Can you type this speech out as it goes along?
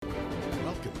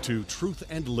to Truth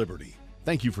and Liberty.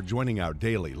 Thank you for joining our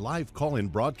daily live call-in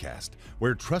broadcast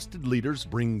where trusted leaders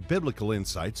bring biblical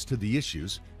insights to the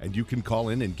issues, and you can call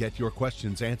in and get your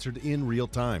questions answered in real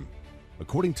time.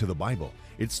 According to the Bible,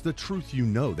 it's the truth you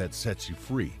know that sets you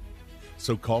free.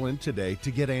 So call in today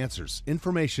to get answers,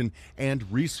 information, and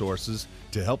resources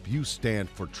to help you stand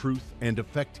for truth and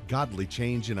effect godly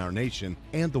change in our nation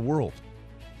and the world.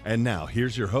 And now,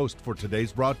 here's your host for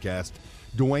today's broadcast,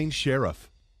 Duane Sheriff.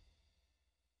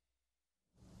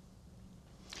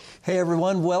 Hey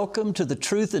everyone, welcome to the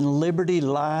Truth and Liberty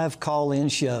live call-in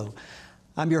show.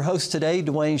 I'm your host today,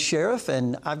 Duane Sheriff,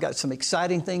 and I've got some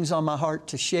exciting things on my heart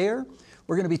to share.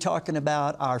 We're going to be talking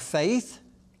about our faith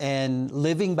and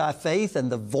living by faith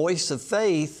and the voice of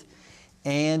faith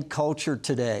and culture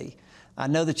today. I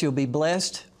know that you'll be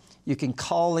blessed. You can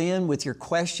call in with your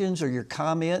questions or your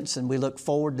comments, and we look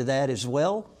forward to that as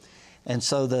well. And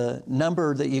so the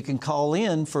number that you can call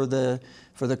in for the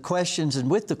questions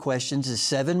and with the questions is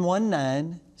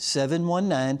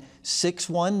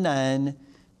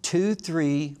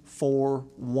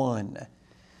 719-619-2341.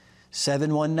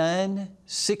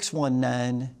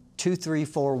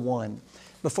 719-619-2341.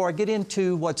 Before I get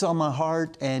into what's on my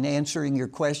heart and answering your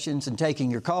questions and taking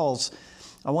your calls,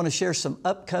 I want to share some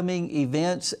upcoming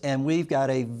events, and we've got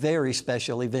a very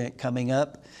special event coming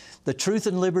up. The Truth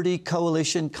and Liberty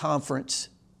Coalition Conference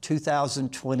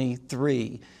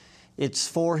 2023. It's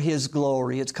for His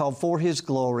glory. It's called For His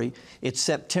Glory. It's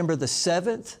September the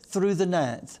 7th through the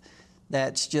 9th.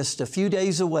 That's just a few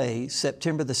days away,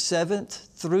 September the 7th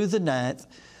through the 9th.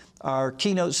 Our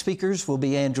keynote speakers will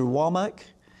be Andrew Womack,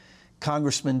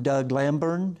 Congressman Doug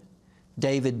Lamburn,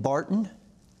 David Barton,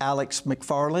 Alex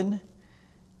McFarland,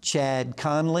 Chad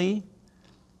Conley,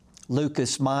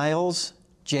 Lucas Miles,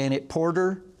 Janet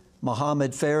Porter,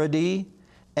 Mohammed Faraday,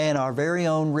 and our very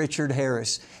own Richard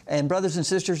Harris. And brothers and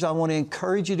sisters, I want to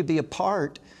encourage you to be a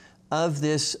part of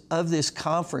this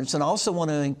conference, and also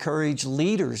want to encourage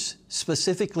leaders,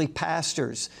 specifically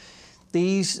pastors.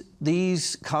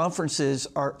 These conferences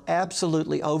are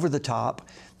absolutely over the top.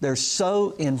 They're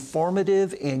so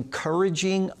informative,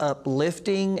 encouraging,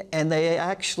 uplifting, and they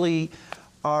actually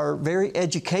are very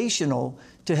educational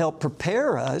to help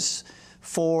prepare us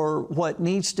for what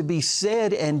needs to be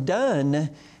said and done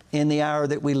in the hour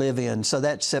that we live in. So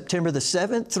that's September the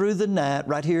 7th through the 9th,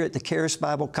 right here at the Charis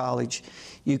Bible College.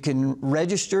 You can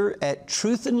register at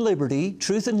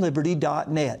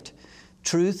truthandliberty.net,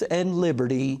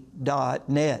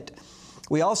 truthandliberty.net.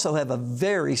 We also have a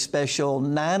very special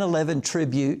 9/11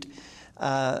 tribute.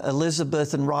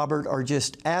 Elizabeth and Robert are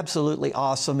just absolutely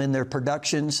awesome in their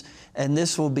productions, and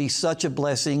this will be such a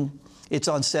blessing. It's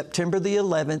on September the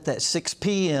 11th at 6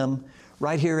 p.m.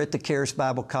 right here at the Charis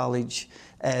Bible College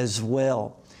as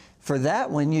well. For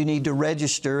that one, you need to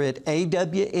register at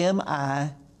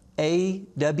awmi.net.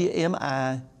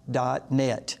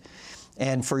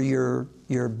 And for your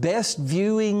best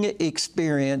viewing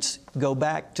experience, go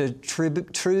back to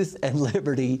Truth and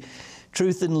Liberty,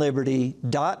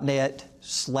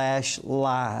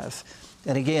 truthandliberty.net/live.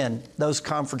 And again, those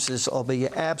conferences will be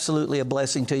absolutely a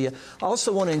blessing to you. I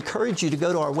also want to encourage you to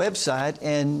go to our website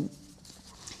and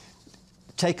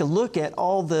take a look at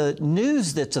all the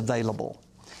news that's available.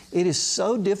 It is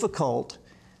so difficult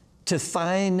to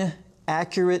find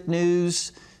accurate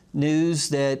news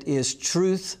that is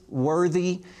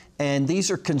truth-worthy, and these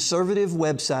are conservative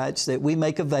websites that we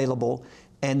make available.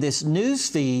 And this news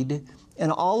feed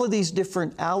and all of these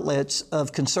different outlets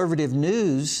of conservative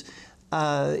news,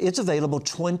 it's available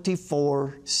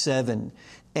 24/7.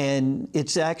 And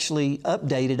it's actually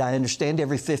updated, I understand,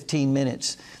 every 15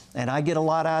 minutes. And I get a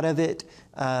lot out of it.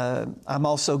 I'm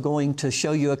also going to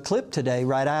show you a clip today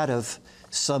right out of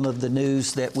some of the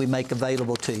news that we make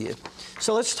available to you.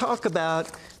 So let's talk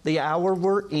about the hour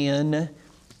we're in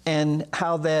and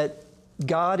how that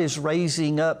God is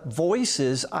raising up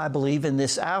voices, I believe, in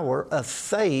this hour of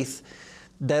faith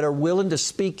that are willing to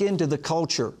speak into the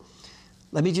culture.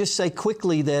 Let me just say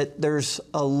quickly that there's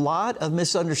a lot of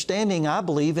misunderstanding, I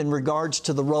believe, in regards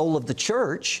to the role of the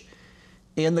church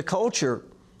in the culture.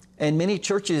 And many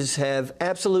churches have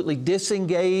absolutely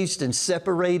disengaged and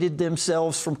separated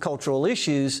themselves from cultural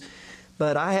issues,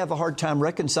 but I have a hard time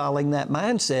reconciling that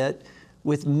mindset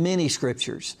with many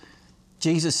scriptures.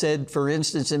 Jesus said, for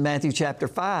instance, in Matthew chapter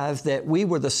 5, that we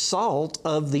were the salt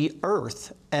of the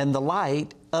earth and the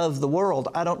light of the world.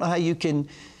 I don't know how you can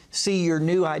see your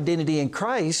new identity in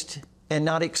Christ and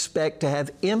not expect to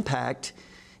have impact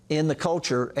in the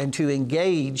culture and to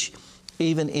engage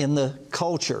even in the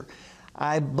culture.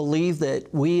 I believe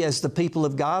that we as the people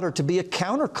of God are to be a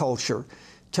counterculture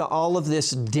to all of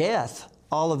this death,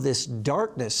 all of this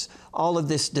darkness, all of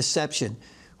this deception.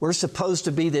 We're supposed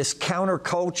to be this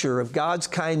counterculture of God's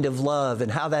kind of love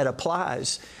and how that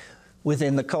applies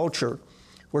within the culture.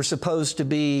 We're supposed to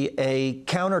be a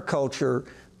counterculture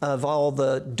of all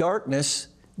the darkness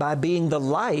by being the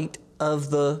light of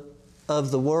the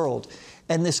world.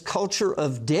 And this culture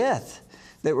of death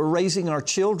that we're raising our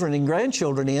children and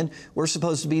grandchildren in, we're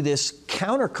supposed to be this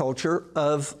counterculture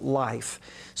of life.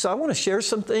 So I want to share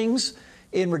some things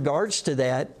in regards to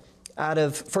that out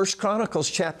of 1 Chronicles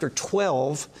chapter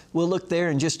 12. We'll look there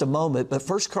in just a moment, but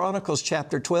 1 Chronicles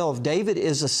chapter 12, David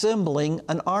is assembling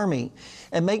an army.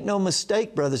 And make no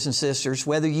mistake, brothers and sisters,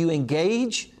 whether you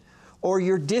engage or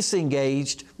you're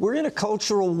disengaged, we're in a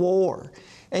cultural war.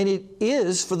 And it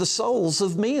is for the souls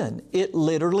of men. It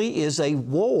literally is a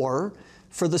war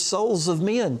for the souls of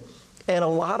men. And a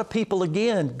lot of people,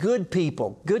 again, good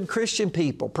people, good Christian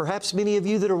people, perhaps many of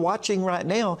you that are watching right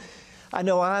now, I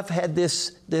know I've had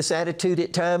this attitude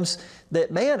at times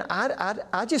that, man,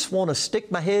 I just want to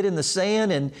stick my head in the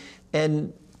sand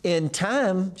and in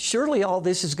time, surely all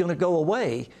this is going to go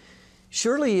away.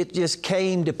 Surely it just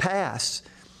came to pass.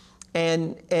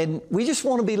 And we just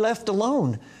want to be left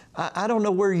alone. I don't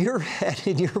know where you're at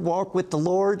in your walk with the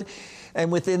Lord and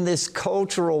within this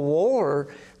cultural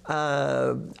war.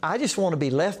 I just want to be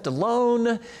left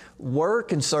alone,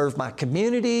 work and serve my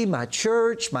community, my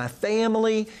church, my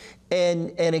family,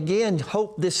 and again,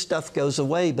 hope this stuff goes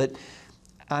away. But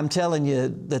I'm telling you,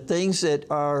 the things that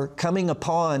are coming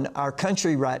upon our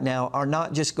country right now are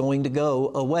not just going to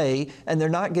go away, and they're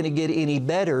not going to get any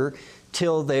better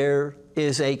till there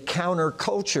is a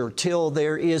counterculture, till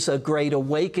there is a great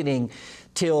awakening,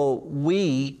 till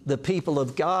we, the people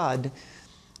of God,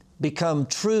 become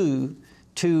true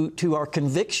to our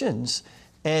convictions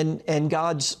and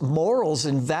God's morals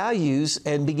and values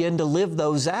and begin to live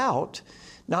those out,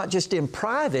 not just in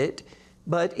private,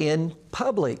 but in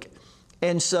public.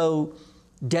 And so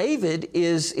David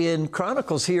is in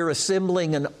Chronicles here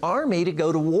assembling an army to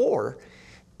go to war.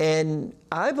 And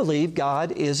I believe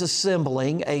God is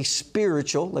assembling a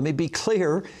spiritual, let me be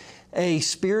clear, a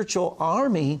spiritual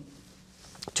army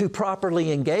to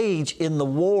properly engage in the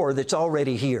war that's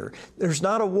already here. There's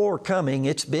not a war coming.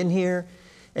 It's been here,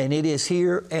 and it is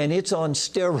here, and it's on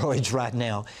steroids right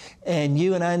now. And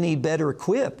you and I need better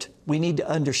equipped. We need to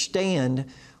understand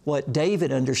what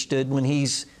David understood when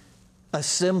he's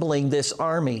assembling this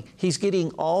army. He's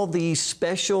getting all these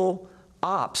special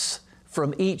ops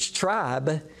from each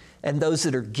tribe and those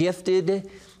that are gifted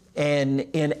and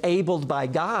enabled by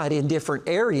God in different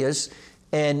areas.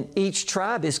 And each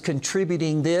tribe is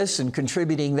contributing this and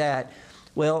contributing that.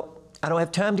 Well, I don't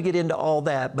have time to get into all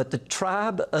that, but the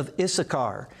tribe of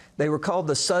Issachar, they were called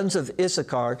the sons of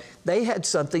Issachar. They had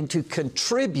something to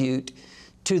contribute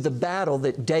to the battle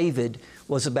that David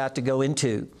was about to go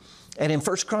into. And in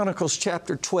 1 Chronicles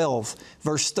chapter 12,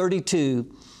 verse 32,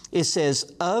 it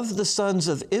says, "Of the sons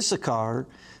of Issachar,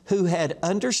 who had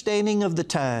understanding of the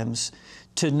times,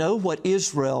 to know what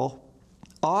Israel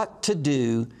ought to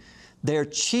do, their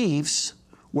chiefs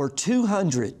were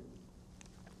 200,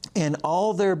 and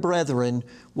all their brethren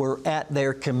were at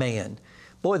their command."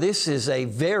 Boy, this is a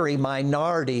very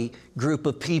minority group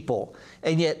of people.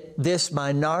 And yet this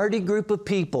minority group of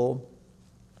people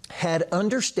had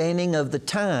understanding of the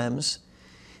times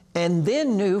and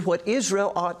then knew what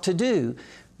Israel ought to do.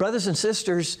 Brothers and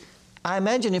sisters, I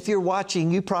imagine if you're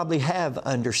watching, you probably have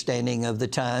understanding of the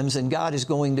times, and God is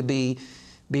going to be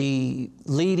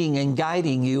leading and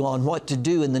guiding you on what to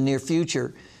do in the near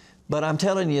future. But I'm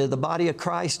telling you, the body of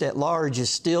Christ at large is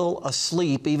still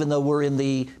asleep, even though we're in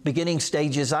the beginning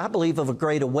stages, I believe, of a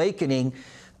great awakening.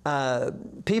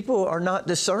 People are not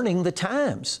discerning the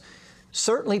times.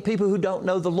 Certainly people who don't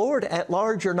know the Lord at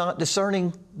large are not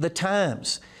discerning the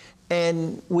times.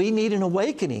 And we need an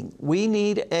awakening. We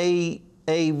need a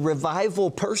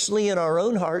revival personally in our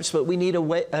own hearts, but we need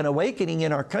an awakening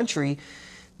in our country,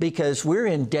 because we're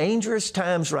in dangerous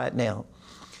times right now.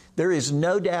 There is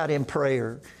no doubt in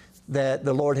prayer that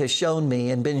the Lord has shown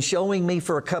me and been showing me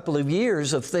for a couple of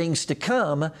years of things to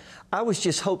come. I was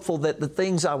just hopeful that the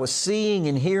things I was seeing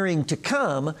and hearing to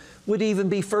come would even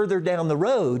be further down the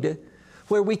road,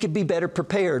 where we could be better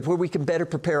prepared, where we can better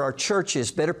prepare our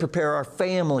churches, better prepare our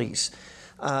families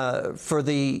for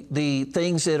the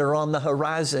things that are on the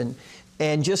horizon.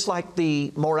 And just like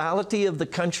the morality of the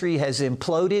country has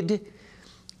imploded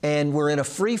and we're in a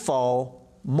free fall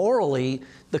morally,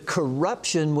 the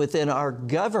corruption within our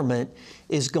government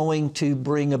is going to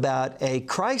bring about a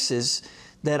crisis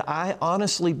that I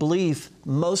honestly believe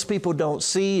most people don't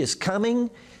see is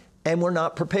coming, and we're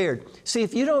not prepared. See,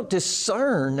 if you don't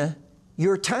discern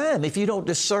your time, if you don't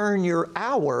discern your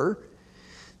hour,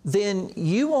 then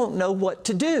you won't know what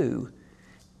to do.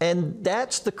 And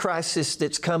that's the crisis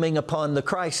that's coming upon the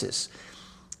crisis.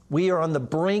 We are on the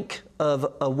brink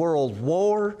of a world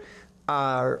war.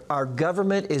 Our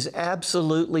government is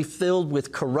absolutely filled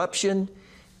with corruption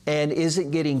and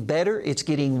isn't getting better. It's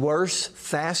getting worse,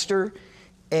 faster.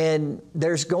 And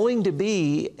there's going to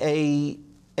be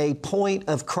a point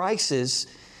of crisis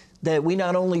that we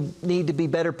not only need to be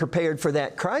better prepared for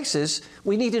that crisis,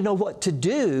 we need to know what to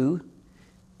do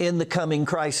in the coming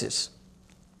crisis.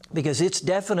 Because it's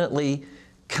definitely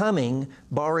coming,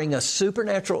 barring a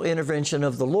supernatural intervention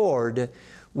of the Lord.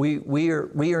 We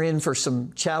are in for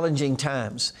some challenging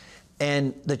times,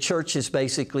 and the church is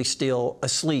basically still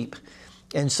asleep.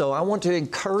 And so I want to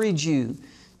encourage you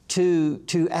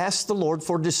to ask the Lord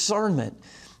for discernment.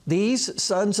 These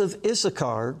sons of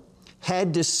Issachar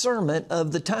had discernment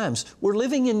of the times. We're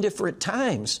living in different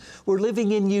times. We're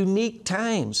living in unique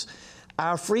times.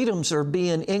 Our freedoms are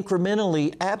being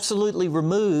incrementally, absolutely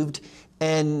removed,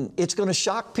 and it's going to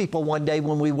shock people one day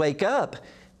when we wake up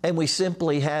and we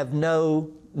simply have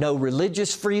no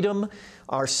religious freedom.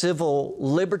 Our civil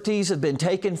liberties have been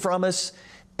taken from us,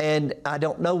 and I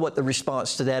don't know what the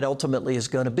response to that ultimately is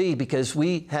going to be, because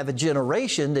we have a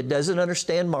generation that doesn't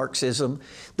understand Marxism,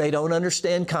 they don't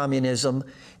understand communism,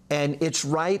 and it's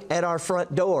right at our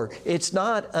front door. It's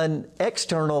not an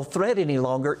external threat any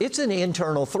longer, it's an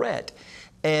internal threat.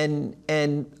 And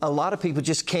a lot of people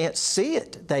just can't see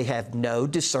it. They have no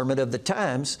discernment of the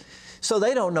times, so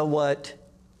they don't know what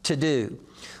to do.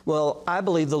 Well, I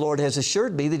believe the Lord has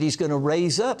assured me that He's going to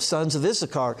raise up sons of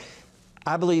Issachar.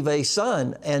 I believe a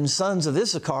son and sons of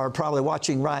Issachar are probably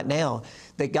watching right now,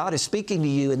 that God is speaking to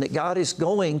you and that God is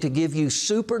going to give you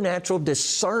supernatural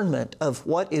discernment of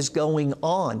what is going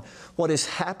on, what is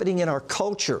happening in our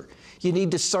culture. You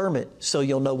need discernment so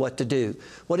you'll know what to do.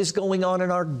 What is going on in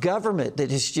our government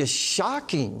that is just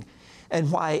shocking,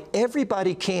 and why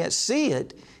everybody can't see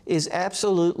it is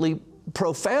absolutely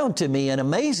profound to me and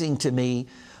amazing to me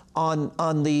on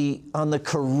the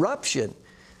corruption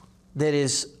that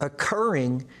is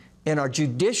occurring in our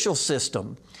judicial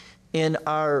system, in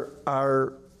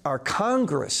our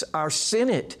Congress, our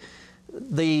Senate,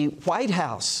 the White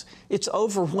House. It's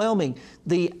overwhelming.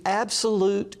 The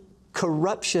absolute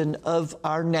corruption of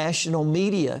our national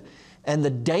media and the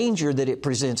danger that it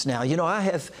presents now. You know, I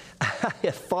have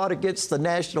fought against the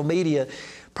national media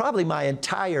probably my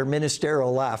entire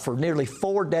ministerial life for nearly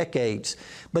 4 decades.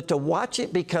 But to watch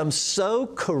it become so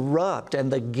corrupt,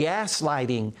 and the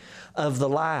gaslighting of the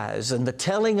lies and the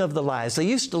telling of the lies. They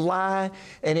used to lie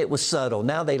and it was subtle.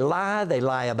 Now they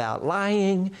lie about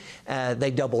lying,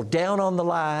 they double down on the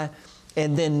lie.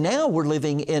 And then now we're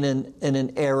living in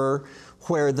an era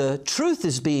where the truth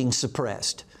is being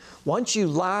suppressed. Once you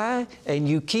lie and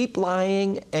you keep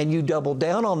lying and you double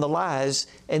down on the lies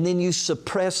and then you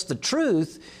suppress the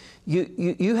truth,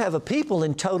 you have a people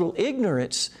in total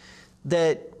ignorance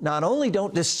that not only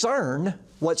don't discern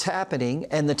what's happening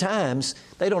and the times,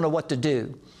 they don't know what to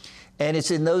do. And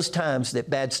it's in those times that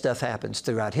bad stuff happens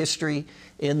throughout history,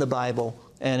 in the Bible,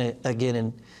 and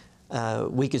again,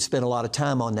 we could spend a lot of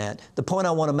time on that. The point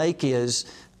I want to make is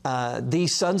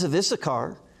these sons of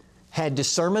Issachar had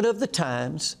discernment of the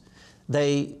times.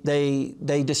 They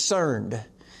discerned.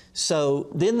 So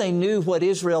then they knew what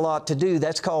Israel ought to do.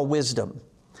 That's called wisdom.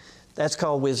 That's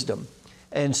called wisdom.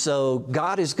 And so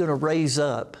God is going to raise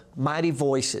up mighty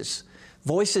voices,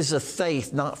 voices of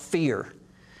faith, not fear,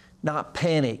 not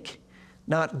panic,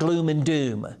 not gloom and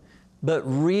doom, but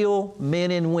real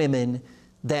men and women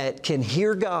that can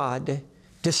hear God,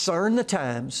 discern the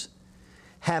times,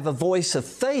 have a voice of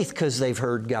faith because they've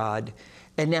heard God,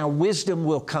 and now wisdom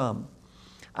will come.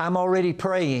 I'm already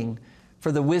praying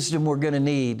for the wisdom we're going to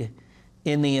need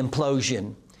in the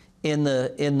implosion, in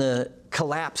the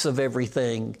collapse of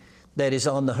everything that is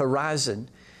on the horizon.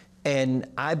 And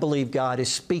I believe God is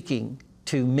speaking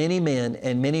to many men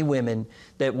and many women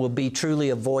that will be truly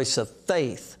a voice of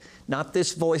faith, not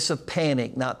this voice of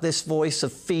panic, not this voice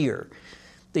of fear.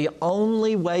 The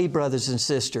only way, brothers and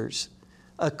sisters,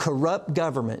 a corrupt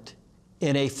government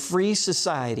in a free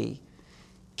society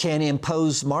can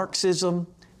impose Marxism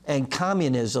and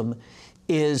communism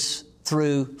is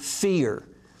through fear.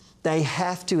 They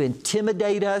have to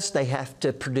intimidate us. They have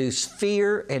to produce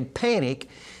fear and panic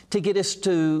to get us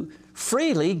to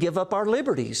freely give up our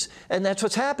liberties. And that's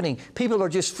what's happening. People are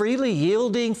just freely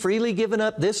yielding, freely giving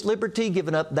up this liberty,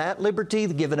 giving up that liberty,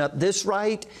 giving up this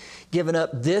right, giving up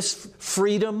this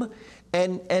freedom.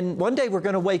 And one day we're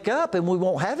going to wake up and we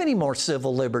won't have any more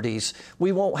civil liberties.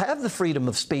 We won't have the freedom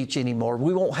of speech anymore.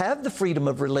 We won't have the freedom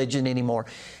of religion anymore.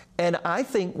 And I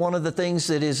think one of the things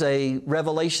that is a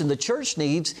revelation the church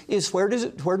needs is where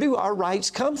do our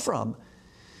rights come from?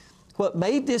 What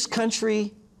made this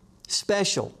country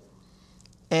special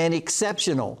and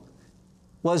exceptional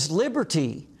was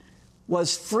liberty,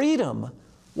 was freedom,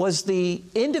 was the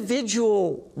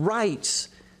individual rights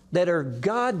that are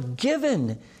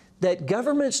God-given, that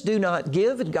governments do not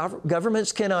give and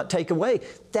governments cannot take away.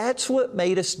 That's what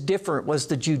made us different, was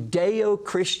the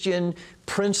Judeo-Christian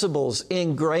principles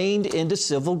ingrained into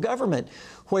civil government,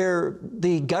 where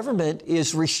the government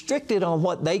is restricted on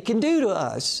what they can do to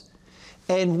us.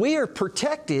 And we are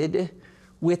protected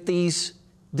with these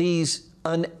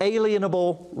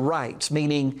unalienable rights,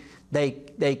 meaning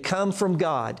they come from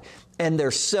God. And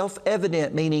they're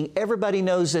self-evident, meaning everybody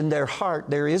knows in their heart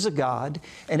there is a God,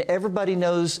 and everybody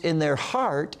knows in their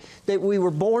heart that we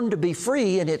were born to be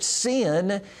free, and it's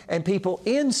sin and people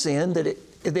in sin that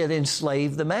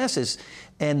enslave the masses.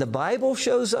 And the Bible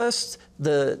shows us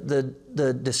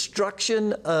the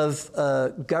destruction of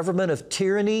government, of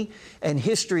tyranny, and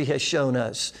history has shown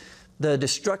us the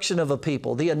destruction of a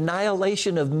people, the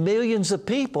annihilation of millions of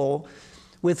people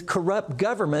with corrupt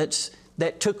governments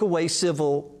that took away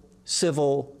civil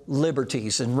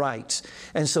liberties and rights.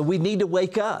 And so we need to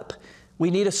wake up. We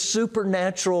need a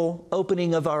supernatural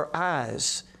opening of our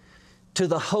eyes to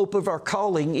the hope of our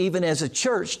calling, even as a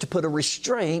church, to put a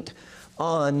restraint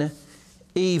on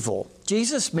evil.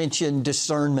 Jesus mentioned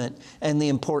discernment and the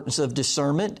importance of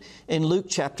discernment in Luke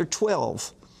chapter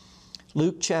 12.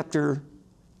 Luke chapter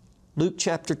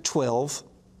 12,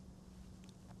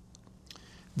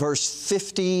 verse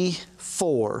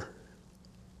 54.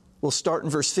 We'll start in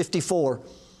verse 54.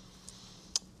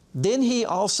 Then he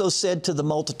also said to the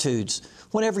multitudes,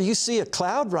 whenever you see a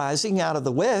cloud rising out of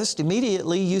the west,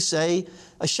 immediately you say,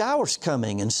 a shower's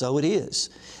coming, and so it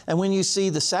is. And when you see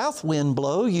the south wind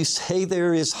blow, you say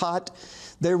there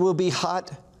will be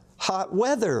hot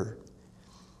weather.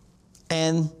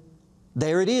 And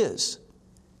there it is.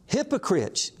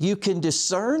 Hypocrites, you can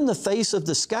discern the face of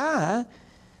the sky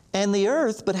and the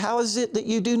earth, but how is it that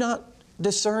you do not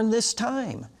discern this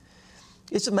time?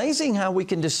 It's amazing how we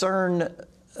can discern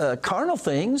carnal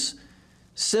things,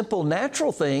 simple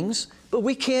natural things, but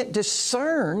we can't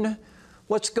discern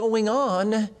what's going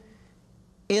on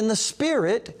in the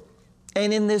Spirit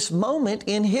and in this moment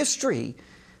in history.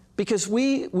 Because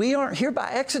we aren't here by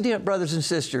accident, brothers and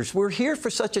sisters. We're here for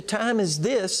such a time as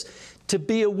this to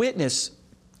be a witness,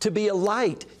 to be a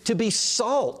light, to be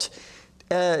salt,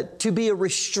 to be a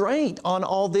restraint on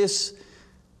all this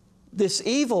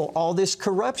evil, all this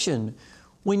corruption.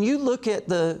 When you look at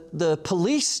the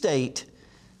police state,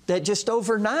 that just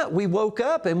overnight we woke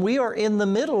up and we are in the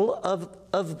middle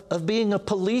of being a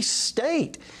police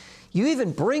state. You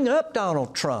even bring up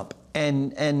Donald Trump,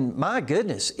 and my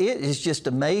goodness, it is just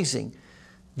amazing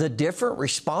the different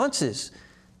responses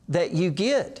that you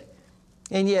get.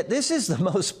 And yet this is the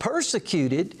most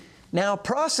persecuted, now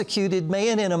prosecuted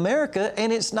man in America,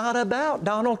 and it's not about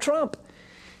Donald Trump.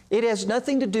 It has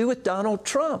nothing to do with Donald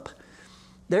Trump.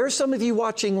 There are some of you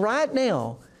watching right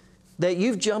now that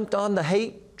you've jumped on the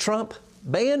hate Trump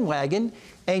bandwagon,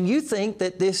 and you think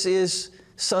that this is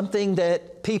something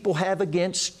that people have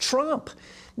against Trump,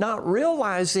 not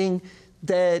realizing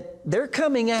that they're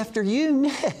coming after you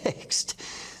next,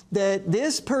 that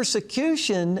this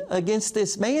persecution against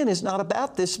this man is not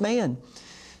about this man.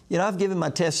 You know, I've given my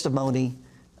testimony,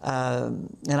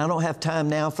 and I don't have time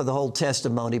now for the whole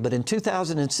testimony, but in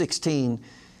 2016,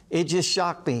 it just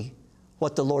shocked me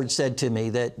what the Lord said to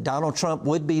me, that Donald Trump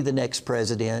would be the next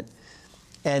president,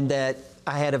 and that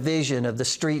I had a vision of the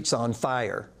streets on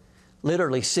fire,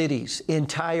 literally cities,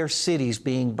 entire cities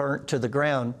being burnt to the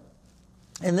ground.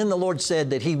 And then the Lord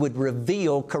said that He would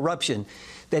reveal corruption,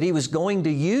 that He was going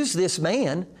to use this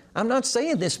man. I'm not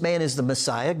saying this man is the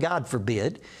Messiah, God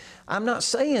forbid. I'm not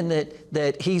saying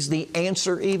that he's the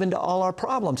answer even to all our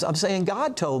problems. I'm saying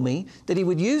God told me that He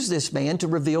would use this man to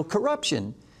reveal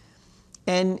corruption.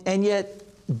 And yet,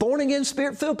 born-again,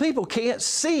 Spirit-filled people can't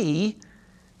see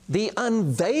the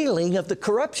unveiling of the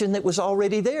corruption that was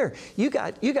already there. You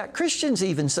got Christians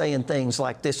even saying things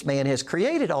like, this man has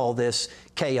created all this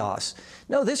chaos.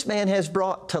 No, this man has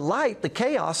brought to light the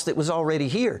chaos that was already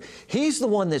here. He's the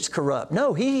one that's corrupt.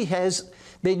 No, he has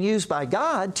been used by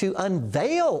God to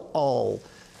unveil all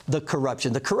the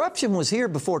corruption. The corruption was here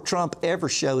before Trump ever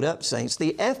showed up, saints.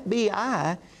 The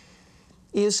FBI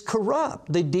is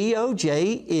corrupt. The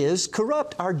DOJ is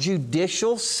corrupt. Our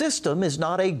judicial system is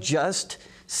not a just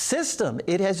system.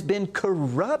 It has been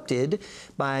corrupted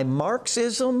by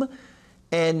Marxism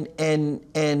and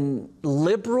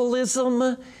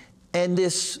liberalism and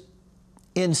this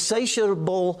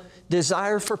insatiable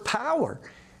desire for power.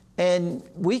 And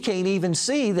we can't even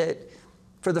see that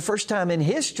for the first time in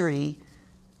history,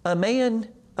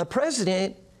 a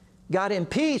president got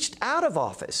impeached out of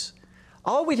office.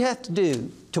 All we'd have to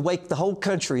do to wake the whole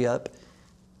country up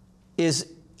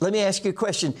is, let me ask you a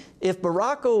question. If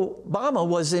Barack Obama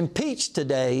was impeached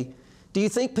today, do you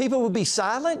think people would be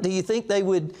silent? Do you think they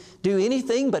would do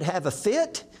anything but have a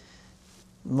fit?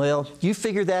 Well, you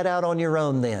figure that out on your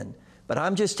own then. But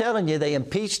I'm just telling you, they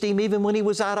impeached him even when he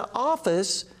was out of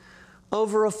office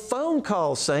over a phone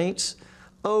call, saints,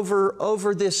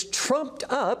 over this trumped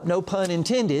up, no pun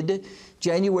intended,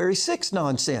 January 6th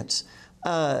nonsense.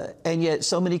 And yet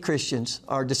so many Christians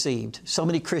are deceived. So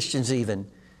many Christians even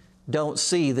don't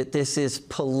see that this is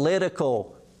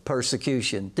political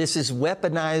persecution. This is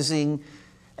weaponizing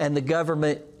and the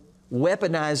government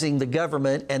weaponizing the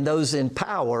government, and those in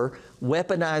power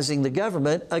weaponizing the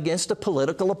government against a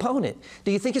political opponent.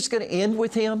 Do you think it's going to end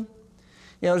with him?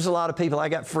 You know, there's a lot of people, I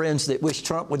got friends that wish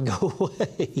Trump would go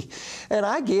away. And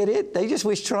I get it. They just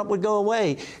wish Trump would go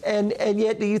away. And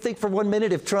yet, do you think for 1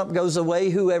 minute if Trump goes away,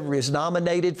 whoever is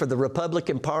nominated for the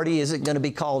Republican Party isn't going to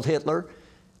be called Hitler?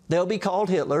 They'll be called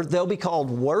Hitler. They'll be called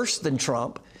worse than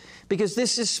Trump, because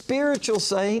this is spiritual,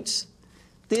 saints.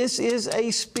 This is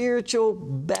a spiritual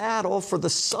battle for the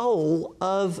soul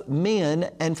of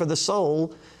men and for the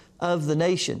soul of the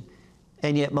nation.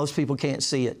 And yet most people can't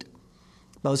see it.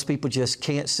 Most people just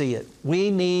can't see it.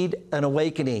 We need an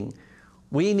awakening.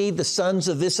 We need the sons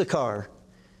of Issachar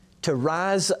to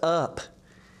rise up.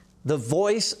 The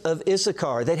voice of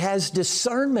Issachar that has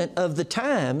discernment of the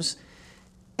times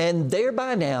and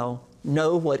thereby now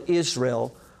know what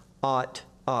Israel ought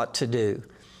to do.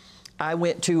 I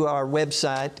went to our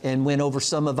website and went over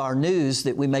some of our news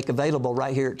that we make available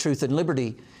right here at Truth and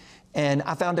Liberty. And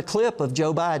I found a clip of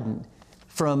Joe Biden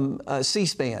from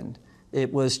C-SPAN.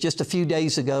 It was just a few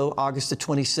days ago, August the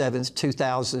 27th,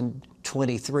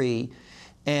 2023.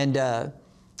 And I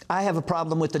have a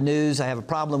problem with the news. I have a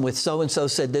problem with so-and-so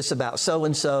said this about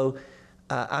so-and-so.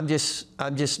 I'm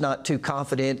just not too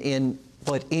confident in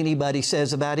what anybody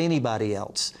says about anybody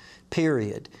else,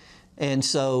 period. And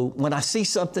so when I see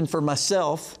something for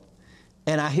myself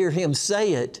and I hear him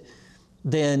say it,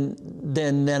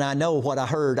 then I know what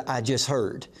I just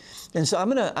heard. And so I'm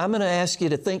gonna ask you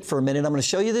to think for a minute. I'm gonna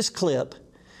show you this clip,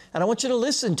 and I want you to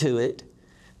listen to it,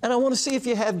 and I want to see if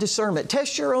you have discernment.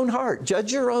 Test your own heart.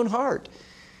 Judge your own heart.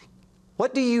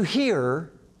 What do you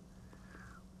hear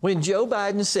when Joe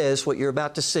Biden says what you're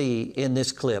about to see in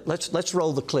this clip? Let's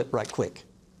roll the clip right quick.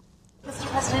 Mr.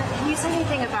 President, can you say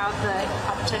anything about the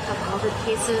uptick of COVID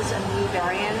cases and the new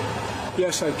variant?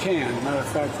 Yes, I can. Matter of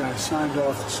fact, I signed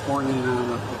off this morning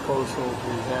on a proposal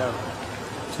we have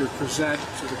to present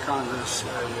to the Congress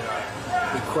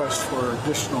a request for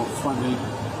additional funding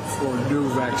for a new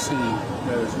vaccine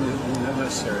that is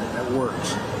necessary, that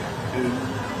works. And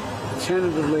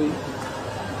tentatively,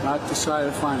 not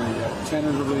decided finally yet,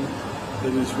 tentatively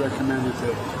it is recommended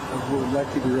that, it will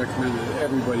likely be recommended that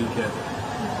everybody get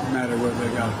it, no matter whether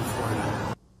they got it before or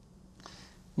not.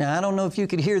 Now, I don't know if you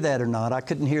could hear that or not. I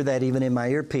couldn't hear that even in my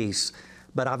earpiece,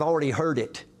 but I've already heard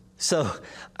it. So,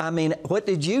 I mean, what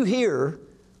did you hear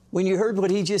when you heard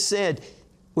what he just said?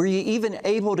 Were you even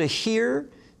able to hear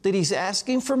that he's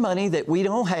asking for money that we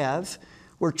don't have?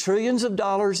 We're trillions of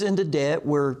dollars into debt.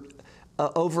 We're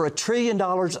over $1 trillion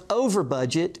over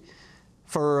budget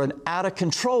for an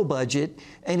out-of-control budget,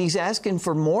 and he's asking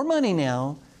for more money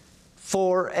now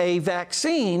for a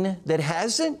vaccine that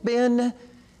has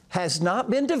not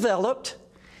been developed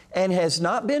and has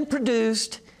not been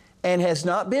produced and has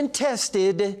not been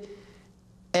tested.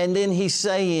 And then he's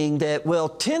saying that, well,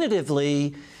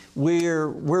 tentatively, we're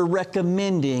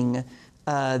recommending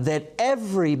that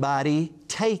everybody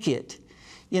take it.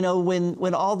 You know,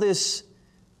 when all this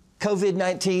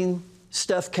COVID-19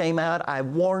 stuff came out, I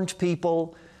warned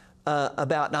people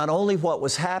about not only what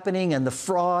was happening and the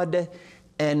fraud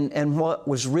and what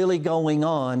was really going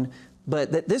on,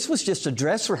 but that this was just a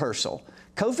dress rehearsal.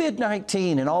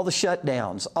 COVID-19 and all the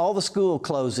shutdowns, all the school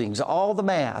closings, all the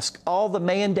masks, all the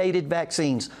mandated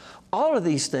vaccines, all of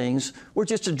these things were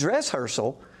just a dress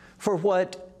rehearsal for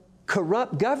what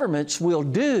corrupt governments will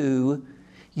do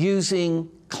using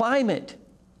climate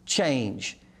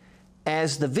change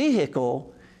as the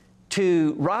vehicle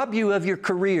to rob you of your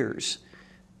careers,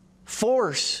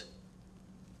 force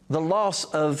the loss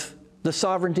of the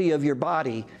sovereignty of your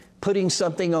body, putting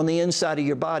something on the inside of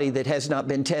your body that has not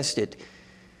been tested.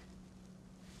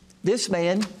 This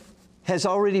man has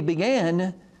already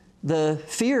began the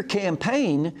fear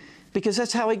campaign because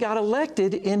that's how he got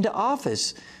elected into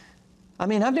office. I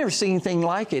mean, I've never seen anything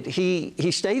like it.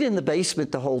 He stayed in the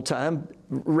basement the whole time,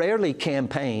 rarely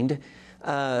campaigned,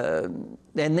 and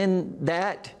then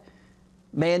that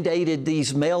mandated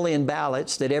these mail-in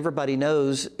ballots that everybody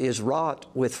knows is wrought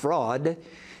with fraud,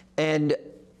 and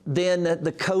then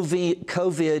the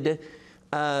COVID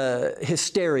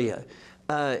hysteria.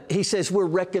 He says we're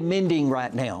recommending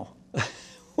right now.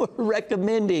 We're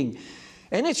recommending,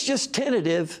 and it's just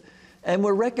tentative, and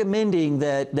we're recommending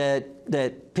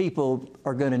that people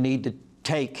are going to need to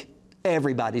take,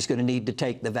 everybody's going to need to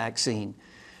take the vaccine.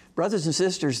 Brothers and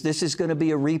sisters, this is going to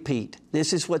be a repeat.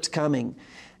 This is what's coming.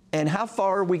 And how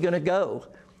far are we going to go?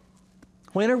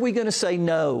 When are we going to say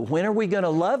no? When are we going to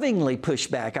lovingly push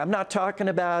back? I'm not talking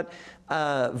about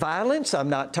violence. I'm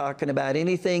not talking about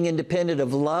anything independent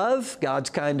of love, God's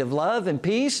kind of love and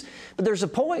peace. But there's a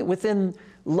point within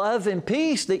love and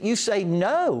peace that you say,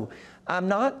 no, I'm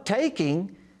not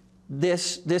taking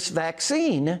this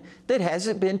vaccine that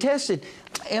hasn't been tested.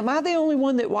 Am I the only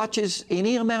one that watches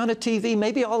any amount of TV?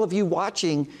 Maybe all of you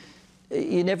watching,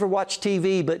 you never watch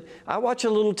TV, but I watch a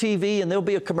little TV and there'll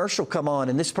be a commercial come on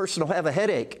and this person will have a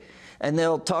headache and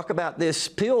they'll talk about this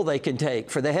pill they can take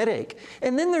for the headache.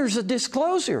 And then there's a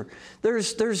disclosure.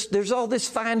 There's all this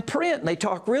fine print and they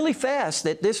talk really fast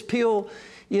that this pill,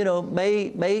 you know,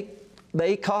 may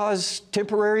cause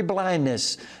temporary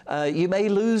blindness. You may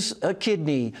lose a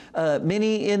kidney.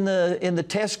 Many in the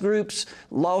test groups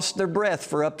lost their breath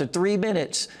for up to 3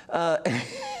 minutes.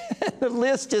 The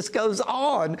list just goes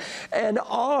on. And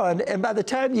by the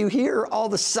time you hear all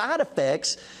the side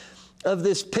effects of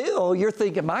this pill, you're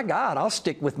thinking, my God, I'll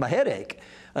stick with my headache.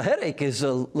 A headache is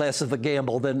less of a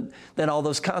gamble than all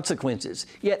those consequences.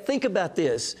 Yet think about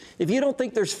this. If you don't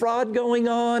think there's fraud going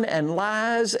on and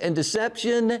lies and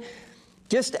deception,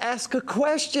 just ask a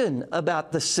question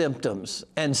about the symptoms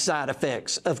and side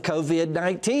effects of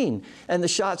COVID-19 and the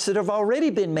shots that have already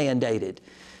been mandated.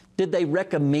 Did they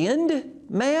recommend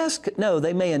masks? No,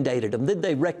 they mandated them. Did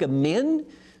they recommend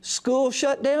school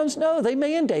shutdowns? No, they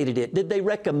mandated it. Did they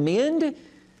recommend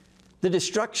the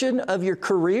destruction of your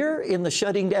career in the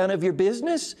shutting down of your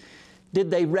business?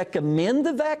 Did they recommend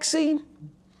the vaccine?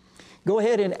 Go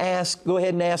ahead and ask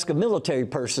a military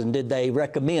person, did they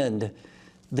recommend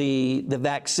the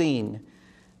vaccine?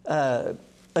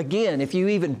 Again, if you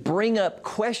even bring up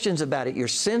questions about it, you're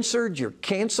censored, you're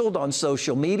canceled on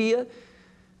social media.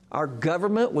 Our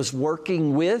government was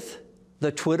working with, the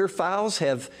Twitter files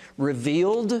have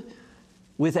revealed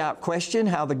without question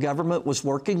how the government was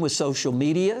working with social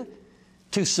media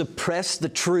to suppress the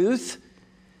truth,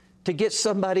 to get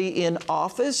somebody in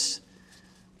office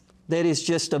that is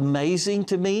just amazing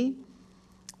to me.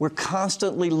 We're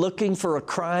constantly looking for a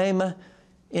crime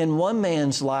in one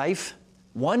man's life,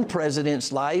 one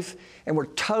president's life, and we're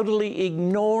totally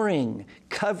ignoring,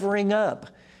 covering up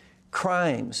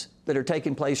crimes that are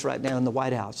taking place right now in the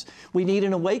White House. We need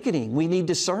an awakening. We need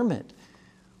discernment.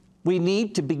 We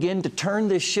need to begin to turn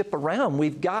this ship around.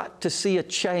 We've got to see a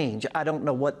change. I don't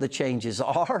know what the changes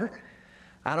are.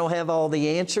 I don't have all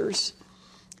the answers.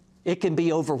 It can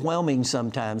be overwhelming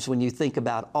sometimes when you think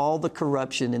about all the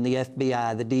corruption in the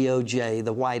FBI, the DOJ,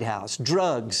 the White House,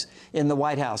 drugs in the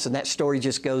White House, and that story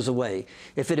just goes away.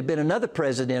 If it had been another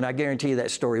president, I guarantee you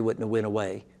that story wouldn't have went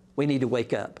away. We need to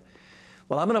wake up.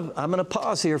 Well, I'm gonna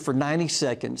pause here for 90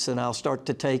 seconds, and I'll start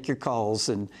to take your calls,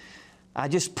 and I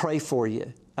just pray for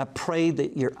you. I pray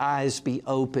that your eyes be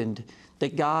opened,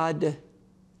 that God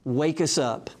wake us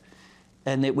up,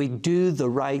 and that we do the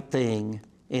right thing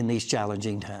in these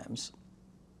challenging times.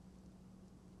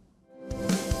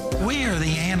 We are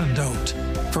the antidote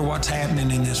for what's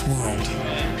happening in this world.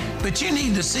 But you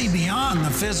need to see beyond the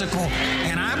physical,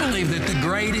 and I believe that the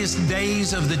greatest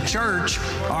days of the church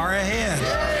are ahead.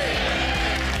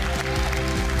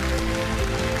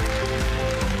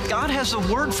 God has a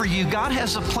word for you. God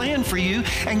has a plan for you.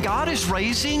 And God is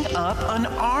raising up an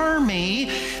army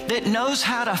that knows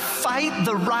how to fight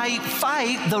the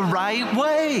right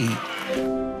way.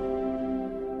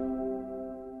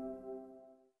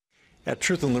 At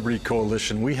Truth and Liberty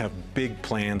Coalition, we have big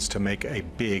plans to make a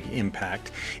big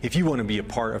impact. If you want to be a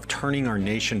part of turning our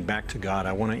nation back to God,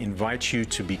 I want to invite you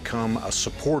to become a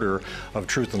supporter of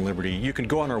Truth and Liberty. You can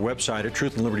go on our website at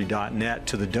truthandliberty.net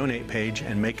to the donate page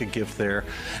and make a gift there.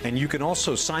 And you can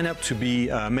also sign up to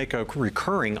make a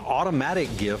recurring automatic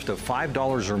gift of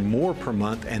 $5 or more per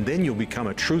month, and then you'll become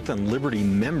a Truth and Liberty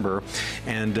member.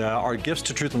 And our gifts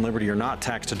to Truth and Liberty are not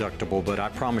tax deductible, but I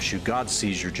promise you, God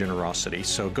sees your generosity.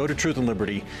 So go to Truth and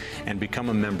Liberty and become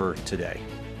a member today.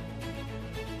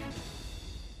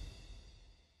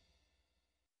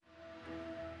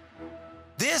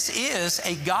 This this is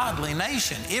a godly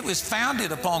nation. It was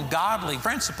founded upon godly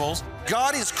principles.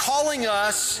 God is calling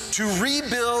us to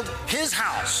rebuild His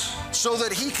house so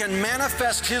that He can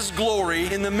manifest His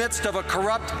glory in the midst of a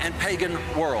corrupt and pagan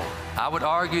world. I would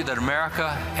argue that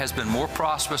America has been more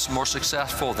prosperous, more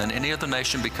successful than any other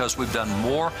nation because we've done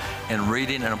more in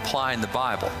reading and applying the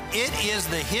Bible. It is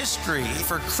the history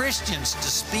for Christians to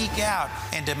speak out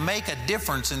and to make a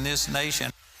difference in this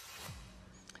nation.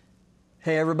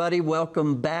 Hey everybody,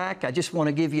 welcome back. I just want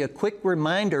to give you a quick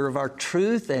reminder of our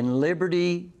Truth and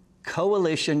Liberty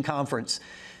Coalition Conference.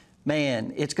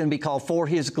 Man, it's going to be called For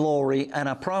His Glory, and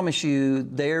I promise you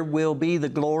there will be the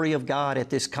glory of God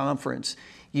at this conference.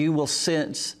 You will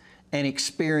sense and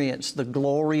experience the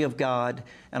glory of God,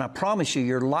 and I promise you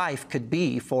your life could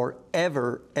be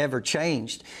forever, ever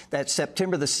changed. That's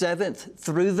September the 7th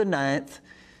through the 9th.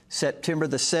 September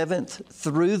the 7th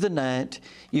through the 9th.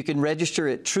 You can register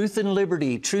at Truth and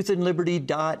Liberty,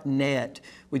 truthandliberty.net.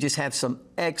 We just have some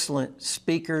excellent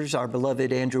speakers. Our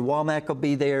beloved Andrew Womack will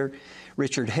be there.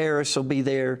 Richard Harris will be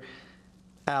there.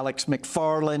 Alex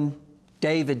McFarland,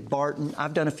 David Barton.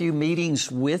 I've done a few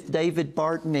meetings with David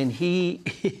Barton, and he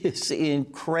is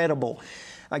incredible.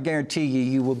 I guarantee you,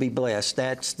 you will be blessed.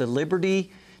 That's the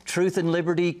Truth and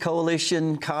Liberty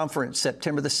Coalition Conference,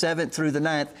 September the 7th through the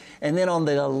 9th. And then on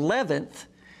the 11th,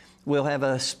 we'll have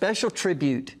a special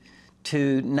tribute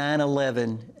to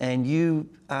 9/11. And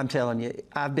I'm telling you,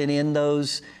 I've been in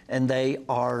those, and they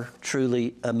are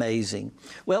truly amazing.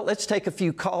 Well, let's take a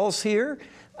few calls here.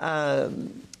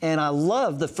 And I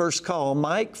love the first call.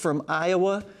 Mike from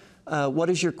Iowa,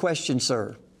 what is your question,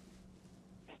 sir?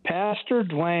 Pastor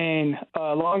Duane,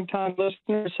 a long-time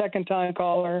listener, second-time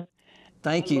caller.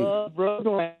 Thank you. Love Brother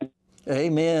Duane.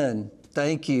 Amen.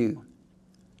 Thank you.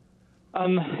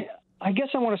 I guess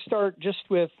I want to start just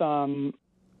with,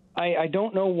 I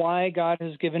don't know why God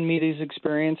has given me these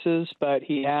experiences, but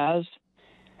He has.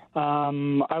 I've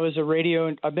been a radio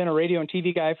and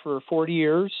TV guy for 40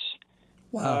 years.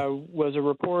 Wow. Was a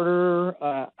reporter,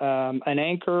 an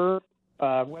anchor.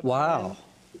 Wow.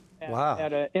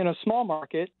 In a small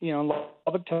market, in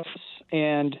Lubbock, Texas.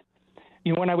 And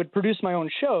when I would produce my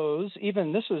own shows,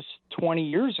 even this was 20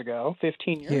 years ago,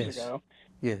 15 years ago.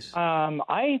 Yes.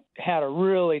 I had a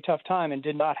really tough time and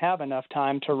did not have enough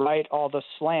time to write all the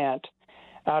slant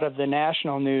out of the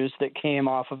national news that came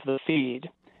off of the feed.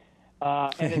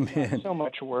 And it's so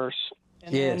much worse.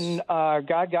 And then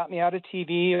God got me out of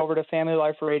TV over to Family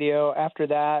Life Radio. After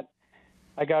that,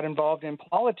 I got involved in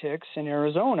politics in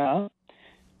Arizona,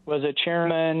 was a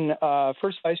chairman,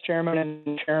 first vice chairman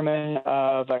and chairman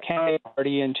of a county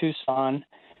party in Tucson.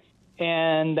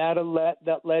 And that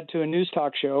led to a news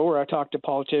talk show where I talked to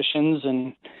politicians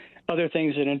and other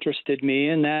things that interested me,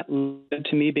 and that led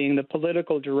to me being the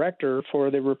political director for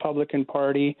the Republican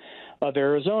Party of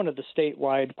Arizona, the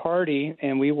statewide party,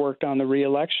 and we worked on the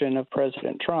re-election of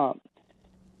President Trump.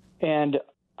 And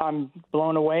I'm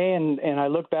blown away, and I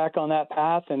look back on that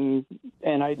path, and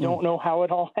I don't know how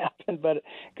it all happened, but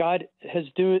God is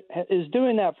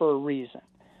doing that for a reason.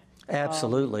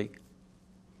 Absolutely.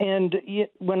 And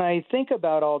when I think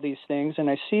about all these things and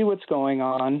I see what's going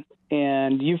on,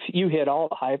 and you hit all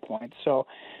the high points, so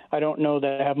I don't know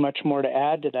that I have much more to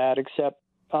add to that except,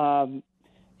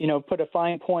 put a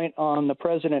fine point on the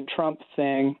President Trump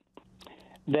thing,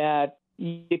 that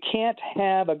you can't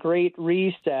have a great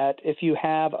reset if you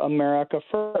have America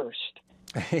first.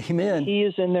 Amen. He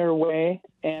is in their way,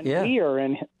 and we are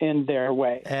in their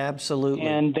way. Absolutely.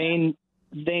 And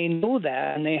they know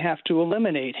that, and they have to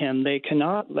eliminate him. They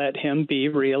cannot let him be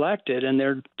reelected, and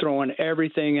they're throwing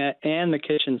everything and the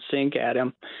kitchen sink at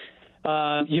him.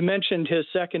 You mentioned his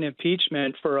second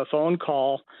impeachment for a phone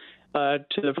call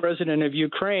to the president of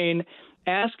Ukraine,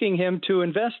 asking him to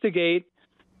investigate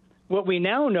what we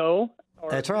now know, or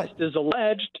that's right, is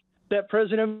alleged, that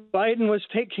President Biden was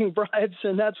taking bribes,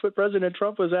 and that's what President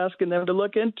Trump was asking them to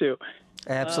look into.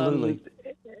 Absolutely.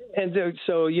 And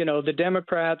so, the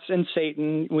Democrats and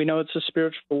Satan, we know it's a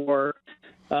spiritual war.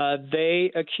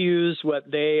 They accuse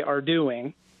what they are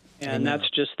doing, and that's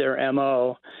just their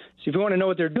MO. So if you want to know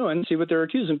what they're doing, see what they're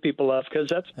accusing people of, because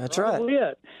that's probably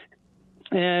it.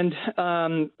 And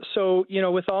so,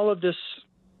 with all of this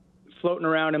floating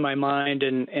around in my mind,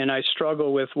 and I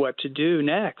struggle with what to do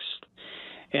next,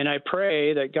 and I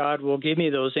pray that God will give me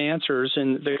those answers.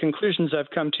 And the conclusions I've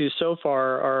come to so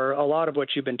far are a lot of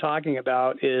what you've been talking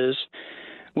about is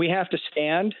we have to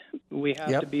stand. We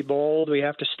have to be bold. We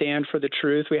have to stand for the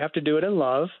truth. We have to do it in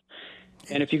love.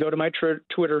 And if you go to my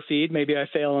Twitter feed, maybe I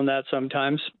fail in that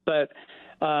sometimes, but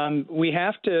we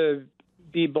have to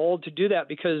be bold to do that,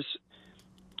 because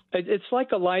It's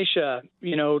like Elisha,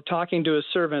 talking to his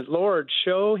servant, Lord,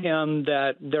 show him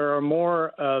that there are more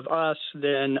of us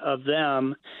than of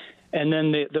them. And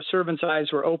then the servant's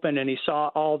eyes were opened, and he saw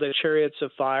all the chariots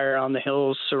of fire on the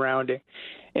hills surrounding.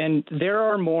 And there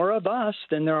are more of us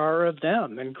than there are of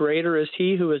them, and greater is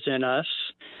he who is in us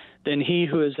than he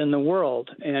who is in the world.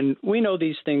 And we know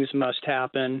these things must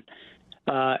happen,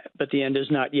 but the end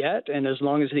is not yet. And as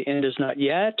long as the end is not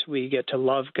yet, we get to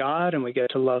love God and we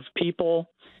get to love people.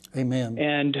 Amen.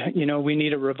 And, we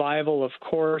need a revival, of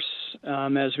course,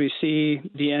 as we see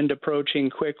the end approaching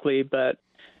quickly, but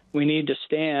we need to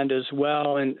stand as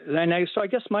well. So I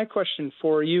guess my question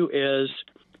for you is,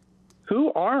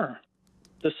 who are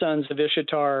the sons of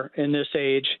Issachar in this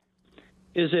age?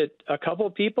 Is it a couple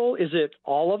of people? Is it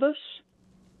all of us?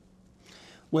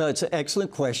 Well, it's an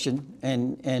excellent question,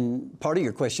 and part of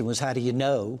your question was, how do you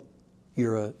know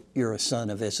you're a son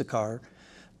of Issachar?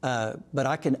 But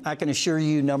I can assure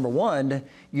you, number one,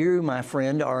 you, my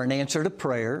friend, are an answer to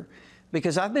prayer,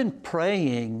 because I've been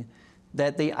praying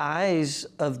that the eyes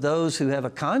of those who have a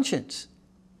conscience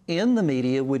in the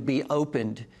media would be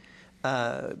opened,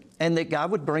 and that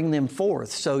God would bring them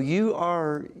forth. So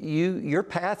your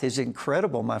path is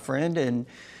incredible, my friend, and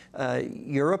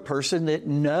you're a person that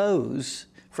knows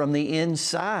from the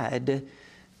inside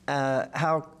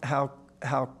how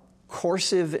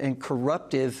coercive and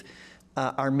corruptive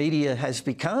our media has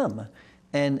become,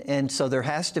 and so there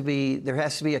has to be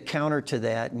a counter to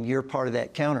that, and you're part of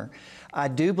that counter. I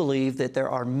do believe that there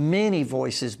are many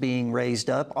voices being raised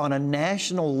up on a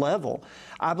national level.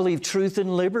 I believe truth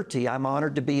and liberty. I'm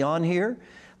honored to be on here.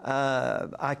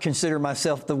 I consider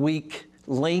myself the weak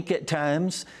link at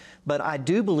times, but I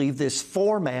do believe this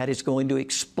format is going to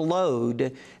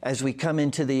explode as we come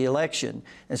into the election.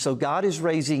 And so God is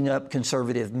raising up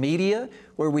conservative media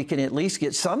where we can at least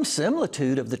get some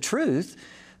similitude of the truth,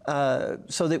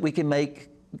 so that we can make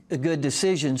good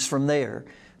decisions from there.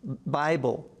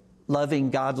 Bible, loving,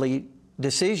 godly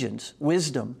decisions,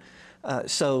 wisdom.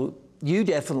 So you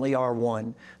definitely are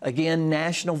one. Again,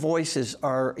 national voices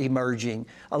are emerging.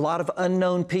 A lot of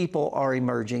unknown people are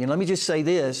emerging. And let me just say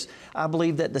this, I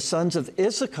believe that the sons of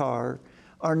Issachar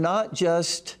are not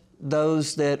just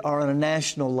those that are on a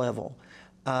national level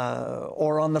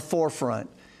or on the forefront,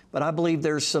 but I believe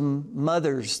there's some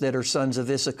mothers that are sons of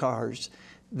Issachars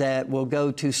that will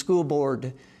go to school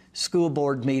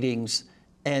board meetings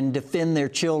and defend their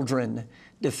children,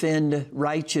 defend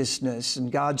righteousness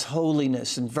and God's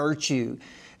holiness and virtue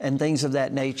and things of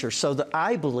that nature. So that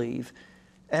I believe,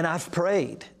 and I've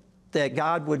prayed, that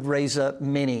God would raise up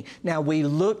many. Now, we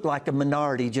look like a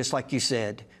minority, just like you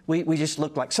said. We just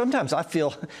look like, sometimes I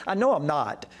know I'm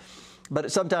not,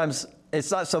 but sometimes it's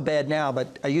not so bad now,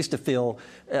 but I used to feel,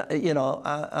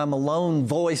 I'm a lone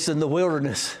voice in the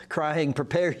wilderness crying,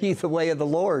 prepare ye the way of the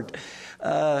Lord.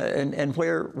 And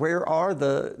where are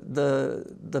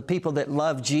the people that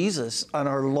love Jesus and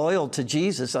are loyal to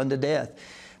Jesus unto death?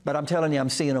 But I'm telling you, I'm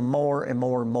seeing them more and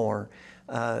more and more.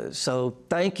 So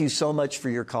thank you so much for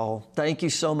your call. Thank you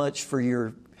so much for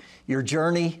your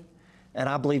journey. And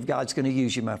I believe God's going to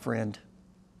use you, my friend.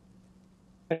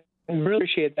 I really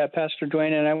appreciate that, Pastor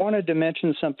Duane. And I wanted to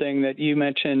mention something that you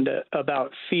mentioned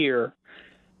about fear.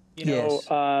 Yes.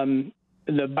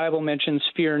 The Bible mentions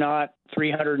fear not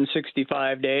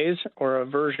 365 days, or a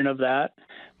version of that,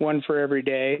 one for every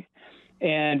day.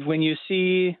 And when you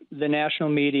see the national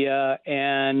media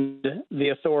and the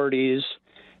authorities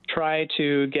try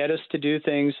to get us to do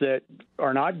things that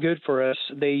are not good for us,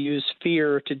 they use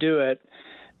fear to do it.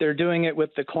 They're doing it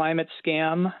with the climate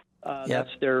scam. That's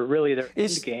their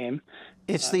end game.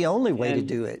 It's the only way to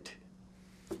do it.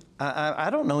 I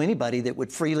don't know anybody that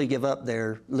would freely give up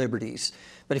their liberties.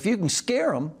 But if you can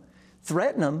scare them,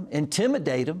 threaten them,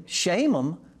 intimidate them, shame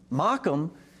them, mock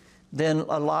them, then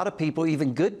a lot of people,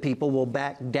 even good people, will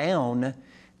back down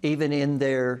even in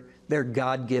their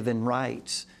God-given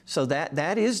rights. So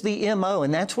that is the MO,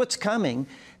 and that's what's coming.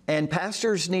 And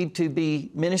pastors need to be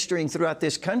ministering throughout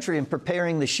this country and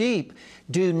preparing the sheep.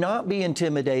 Do not be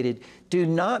intimidated. Do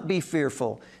not be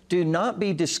fearful. Do not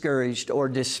be discouraged or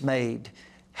dismayed.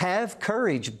 Have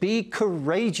courage. Be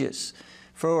courageous.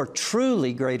 For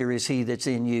truly greater is He that's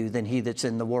in you than he that's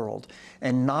in the world.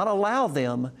 And not allow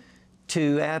them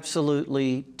to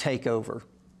absolutely take over.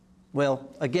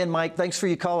 Well, again, Mike, thanks for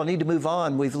your call. I need to move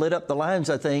on. We've lit up the lines,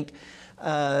 I think.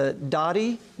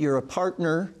 Dottie, you're a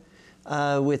partner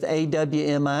with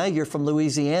AWMI. You're from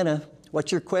Louisiana.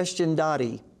 What's your question,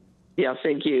 Dottie? Yeah,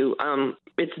 thank you.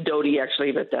 It's Dodie,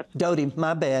 actually, but that's... Dodie,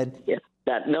 my bad. Yeah,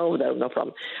 no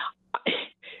problem.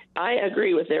 I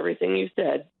agree with everything you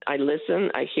said. I listen,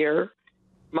 I hear.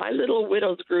 My little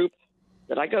widows group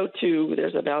that I go to,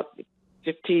 there's about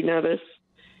 15 of us,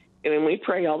 and we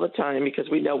pray all the time because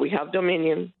we know we have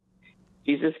dominion.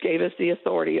 Jesus gave us the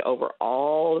authority over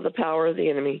all of the power of the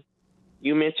enemy.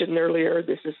 You mentioned earlier,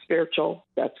 this is spiritual.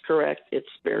 That's correct. It's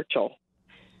spiritual.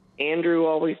 Andrew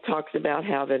always talks about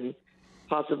having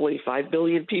possibly 5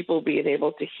 billion people being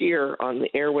able to hear on the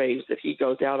airwaves that he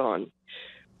goes out on.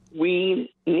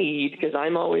 We need, because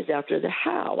I'm always after the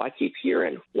how. I keep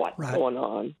hearing what's going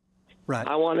on. Right.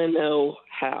 I want to know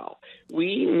how.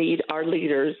 We need our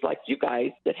leaders like you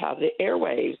guys that have the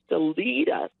airwaves to lead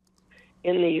us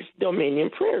in these dominion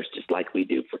prayers, just like we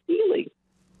do for healing.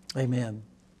 Amen.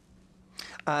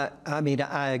 I mean,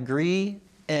 I agree,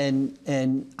 and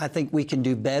I think we can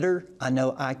do better. I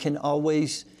know I can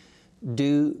always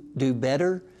do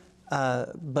better,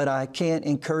 but I can't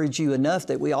encourage you enough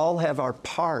that we all have our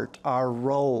part, our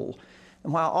role.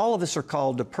 And while all of us are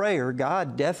called to prayer,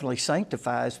 God definitely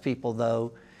sanctifies people,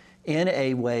 though, in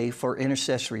a way for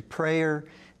intercessory prayer,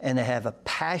 and they have a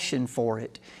passion for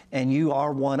it, and you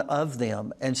are one of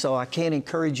them. And so I can't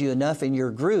encourage you enough in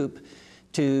your group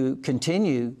to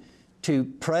continue to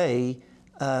pray.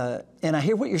 And I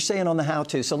hear what you're saying on the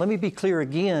how-to. So let me be clear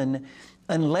again.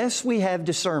 Unless we have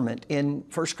discernment, in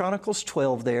 1 Chronicles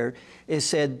 12 there, it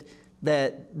said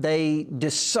that they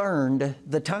discerned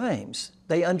the times.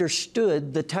 They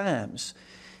understood the times.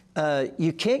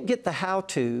 You can't get the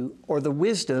how-to or the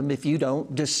wisdom if you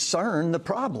don't discern the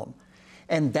problem.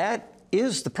 And that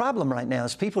is the problem right now,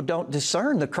 is people don't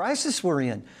discern the crisis we're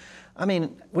in. I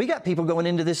mean, we got people going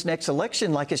into this next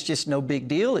election like it's just no big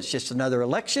deal. It's just another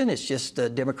election. It's just the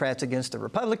Democrats against the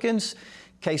Republicans.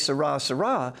 Que sera,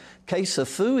 sera. Que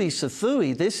safui,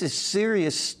 safui. This is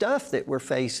serious stuff that we're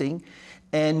facing.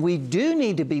 And we do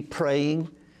need to be praying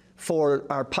for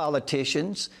our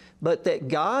politicians, but that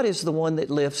God is the one that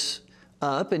lifts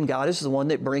up and God is the one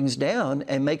that brings down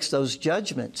and makes those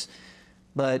judgments.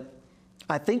 But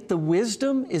I think the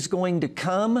wisdom is going to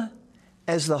come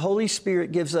as the Holy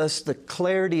Spirit gives us the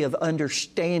clarity of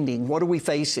understanding. What are we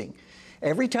facing?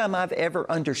 Every time I've ever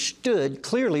understood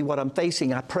clearly what I'm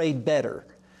facing, I prayed better.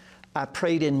 I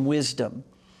prayed in wisdom.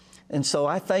 And so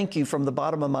I thank you from the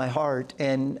bottom of my heart,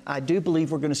 and I do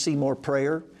believe we're going to see more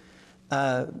prayer.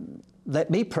 Let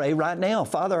me pray right now.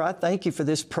 Father, I thank you for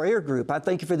this prayer group. I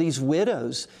thank you for these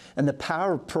widows and the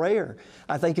power of prayer.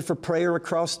 I thank you for prayer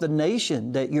across the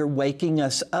nation, that you're waking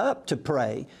us up to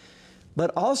pray.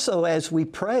 But also as we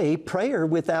pray, prayer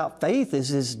without faith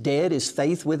is as dead as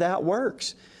faith without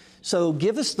works. So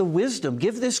give us the wisdom.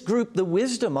 Give this group the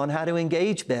wisdom on how to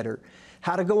engage better,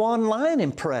 how to go online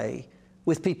and pray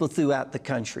with people throughout the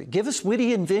country. Give us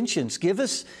witty inventions. Give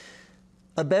us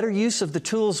a better use of the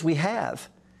tools we have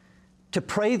to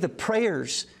pray the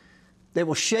prayers that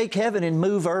will shake heaven and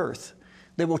move earth,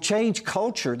 that will change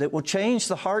culture, that will change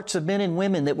the hearts of men and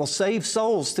women, that will save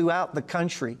souls throughout the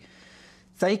country.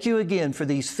 Thank you again for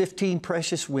these 15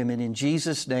 precious women. In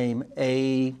Jesus' name,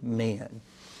 amen.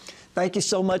 Thank you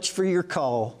so much for your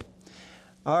call.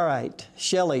 All right,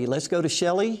 Shelley, let's go to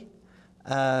Shelley.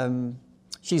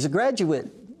 She's a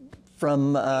graduate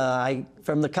from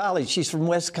the college. She's from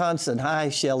Wisconsin. Hi,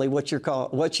 Shelley. What's your call?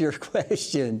 What's your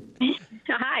question?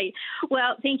 Hi.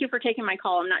 Well, thank you for taking my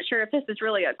call. I'm not sure if this is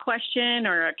really a question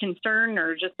or a concern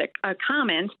or just a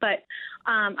comment, but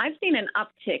I've seen an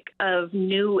uptick of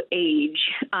new age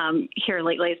here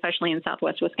lately, especially in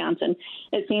Southwest Wisconsin.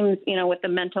 It seems, with the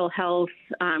mental health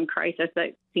crisis,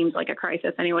 that seems like a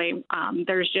crisis anyway.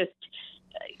 There's just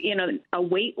a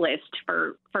wait list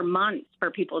for months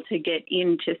for people to get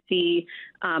in to see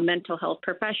mental health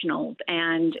professionals.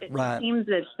 And it seems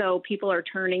as though people are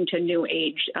turning to new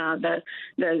age, the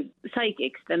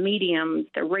psychics, the mediums,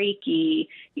 the Reiki,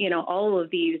 all of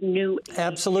these new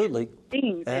Absolutely.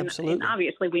 things. Absolutely. And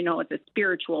obviously we know it's a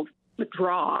spiritual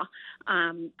draw.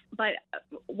 But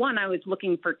one, I was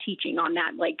looking for teaching on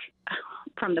that, like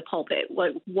from the pulpit.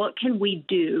 What can we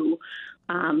do?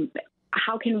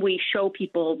 How can we show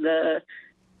people the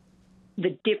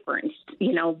difference,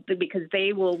 because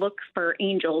they will look for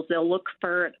angels, they'll look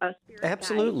for a spirit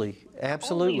Absolutely. guide,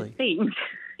 Absolutely. all these things,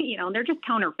 they're just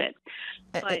counterfeits.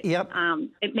 But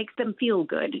it makes them feel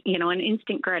good, an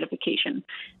instant gratification.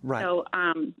 Right. So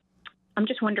I'm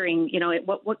just wondering,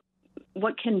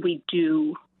 what can we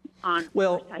do on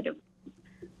the side of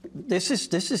this is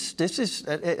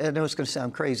I know it's going to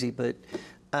sound crazy, but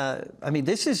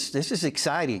this is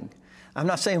exciting. I'm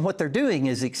not saying what they're doing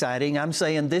is exciting. I'm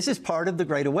saying this is part of the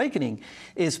Great Awakening,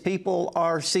 is people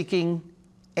are seeking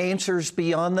answers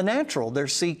beyond the natural. They're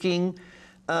seeking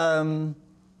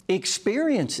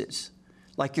experiences,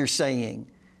 like you're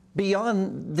saying,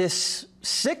 beyond this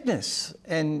sickness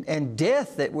and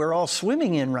death that we're all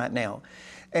swimming in right now.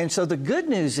 And so the good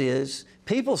news is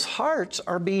people's hearts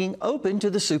are being open to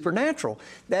the supernatural.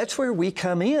 That's where we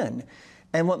come in.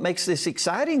 And what makes this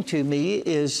exciting to me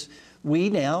is we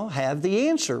now have the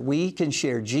answer. We can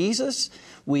share Jesus.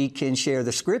 We can share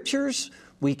the Scriptures.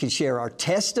 We can share our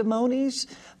testimonies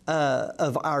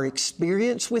of our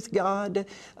experience with God.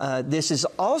 This is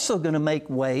also going to make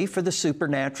way for the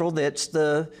supernatural. That's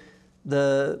the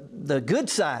good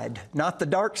side, not the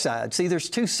dark side. See, there's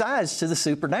two sides to the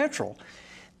supernatural.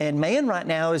 And man right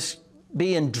now is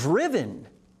being driven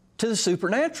to the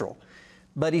supernatural.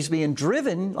 But he's being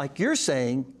driven, like you're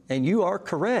saying, and you are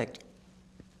correct,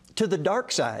 to the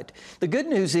dark side. The good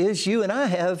news is you and I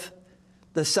have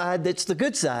the side that's the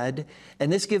good side,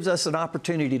 and this gives us an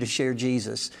opportunity to share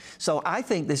Jesus. So I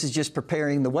think this is just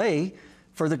preparing the way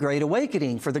for the Great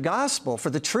Awakening, for the gospel, for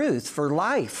the truth, for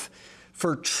life,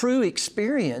 for true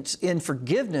experience in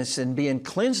forgiveness and being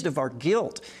cleansed of our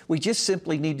guilt. We just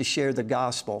simply need to share the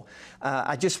gospel.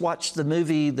 I just watched the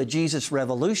movie, The Jesus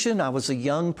Revolution. I was a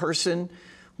young person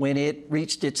when it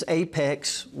reached its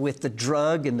apex with the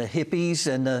drug and the hippies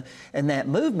and that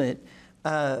movement.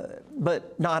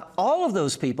 But not all of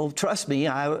those people, trust me,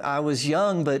 I was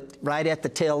young, but right at the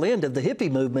tail end of the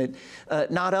hippie movement,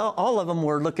 not all of them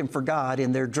were looking for God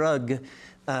in their drug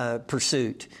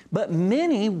pursuit. But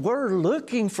many were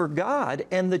looking for God,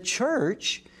 and the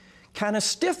church kind of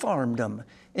stiff-armed them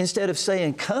instead of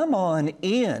saying, come on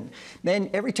in. Man,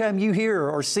 every time you hear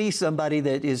or see somebody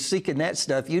that is seeking that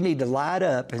stuff, you need to light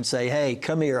up and say, hey,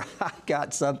 come here, I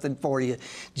got something for you.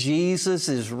 Jesus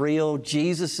is real,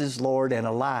 Jesus is Lord and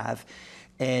alive,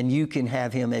 and you can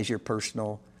have Him as your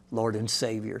personal Lord and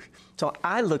Savior. So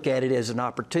I look at it as an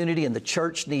opportunity, and the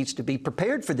church needs to be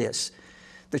prepared for this.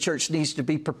 The church needs to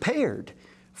be prepared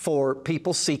for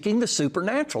people seeking the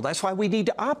supernatural. That's why we need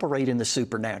to operate in the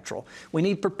supernatural. We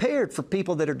need prepared for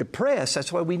people that are depressed.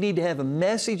 That's why we need to have a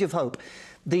message of hope.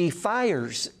 The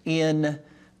fires in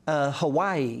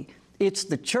Hawaii, it's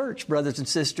the church, brothers and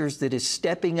sisters, that is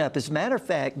stepping up. As a matter of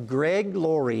fact, Greg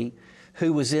Laurie,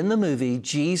 who was in the movie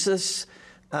Jesus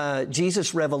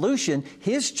Revolution,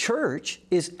 his church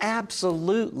is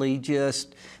absolutely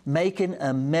just making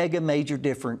a major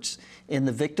difference in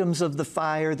the victims of the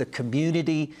fire, the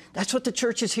community. That's what the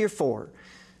church is here for.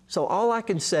 So all I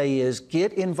can say is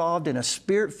get involved in a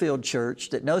Spirit-filled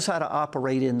church that knows how to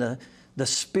operate in the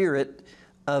Spirit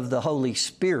of the Holy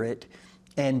Spirit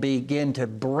and begin to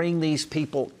bring these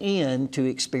people in to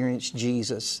experience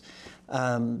Jesus.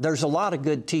 There's a lot of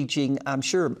good teaching. I'm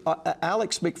sure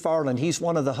Alex McFarland, he's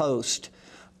one of the hosts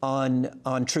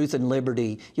on Truth and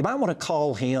Liberty. You might want to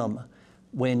call him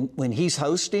when he's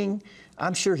hosting.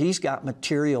 I'm sure he's got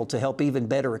material to help even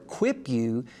better equip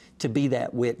you to be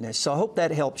that witness. So I hope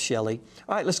that helps, Shelley.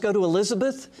 All right, let's go to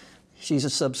Elizabeth. She's a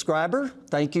subscriber.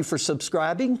 Thank you for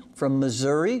subscribing from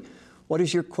Missouri. What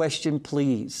is your question,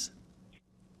 please?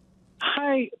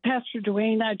 Hi, Pastor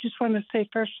Duane. I just want to say,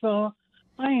 first of all,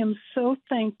 I am so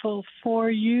thankful for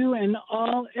you and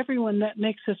everyone that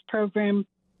makes this program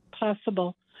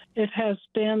possible. It has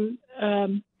been,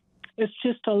 it's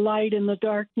just a light in the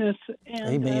darkness. And,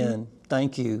 amen.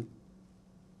 Thank you.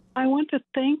 I want to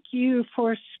thank you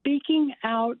for speaking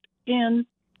out in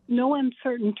no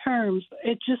uncertain terms.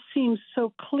 It just seems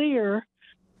so clear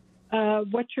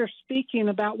what you're speaking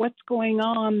about, what's going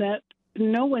on, that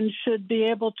no one should be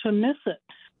able to miss it.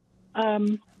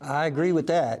 I agree with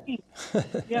that.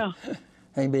 Yeah.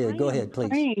 Amen. Go ahead, please.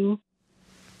 Praying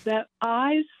that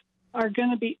eyes are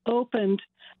going to be opened,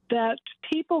 that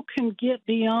people can get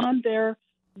beyond their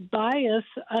bias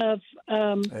of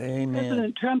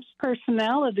President Trump's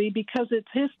personality, because it's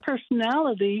his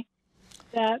personality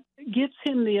that gives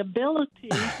him the ability,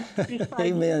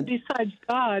 besides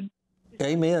God,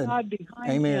 Amen. God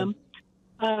behind him.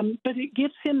 But it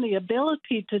gives him the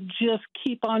ability to just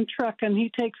keep on trucking. He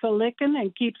takes a licking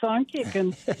and keeps on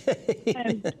kicking.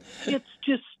 And it's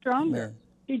just stronger. Amen.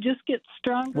 He just gets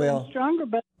stronger and stronger.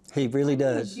 But he really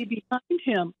does. I want to be behind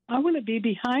him. I want to be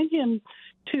behind him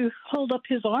to hold up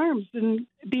his arms and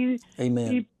be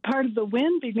part of the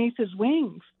wind beneath his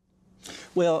wings.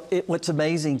 Well, what's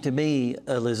amazing to me,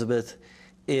 Elizabeth,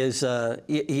 is, I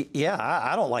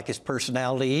don't like his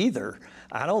personality either.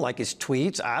 I don't like his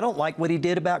tweets. I don't like what he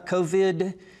did about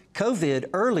COVID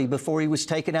early before he was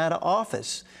taken out of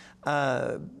office.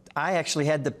 I actually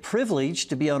had the privilege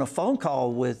to be on a phone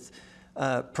call with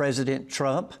President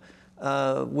Trump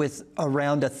with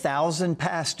around 1,000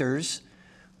 pastors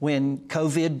when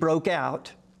COVID broke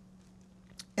out.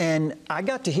 And I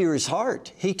got to hear his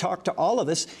heart. He talked to all of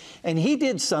us, and he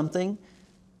did something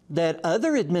that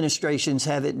other administrations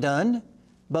haven't done,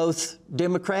 both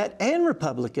Democrat and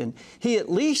Republican. He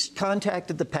at least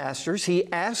contacted the pastors.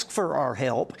 He asked for our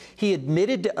help. He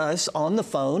admitted to us on the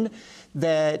phone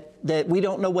that we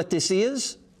don't know what this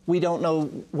is. We don't know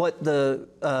what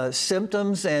the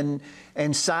symptoms and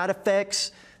side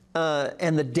effects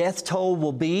and the death toll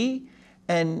will be.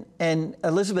 And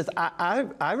Elizabeth,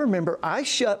 I remember I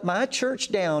shut my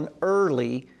church down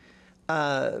early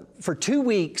for 2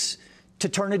 weeks to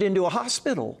turn it into a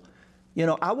hospital. You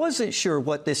know, I wasn't sure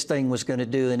what this thing was going to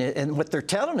do, and what they're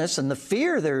telling us and the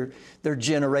fear they're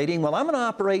generating. Well, I'm going to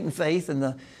operate in faith,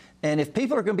 and if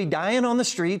people are going to be dying on the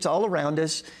streets all around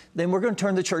us, then we're going to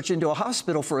turn the church into a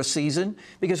hospital for a season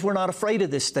because we're not afraid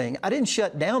of this thing. I didn't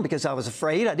shut down because I was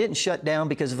afraid. I didn't shut down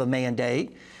because of a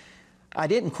mandate. I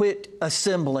didn't quit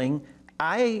assembling.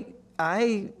 I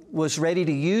was ready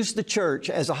to use the church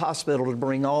as a hospital to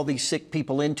bring all these sick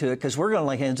people into it because we're going to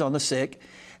lay hands on the sick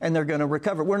and they're going to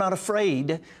recover. We're not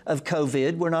afraid of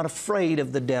COVID. We're not afraid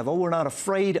of the devil. We're not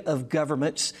afraid of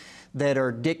governments that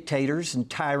are dictators and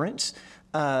tyrants.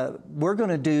 We're going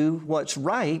to do what's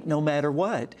right no matter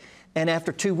what. And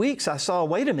after 2 weeks, I saw,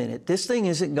 wait a minute, this thing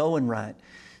isn't going right.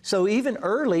 So even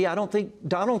early, I don't think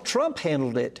Donald Trump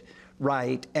handled it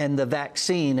right, and the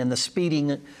vaccine and the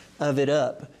speeding of it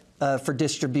up for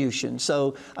distribution.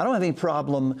 So I don't have any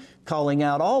problem calling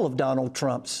out all of Donald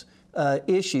Trump's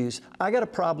issues. I got a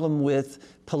problem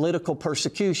with political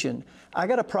persecution. I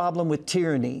got a problem with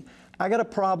tyranny. I got a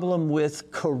problem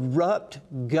with corrupt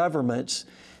governments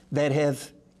that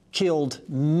have killed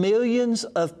millions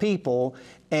of people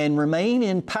and remain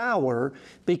in power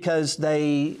because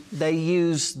they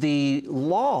use the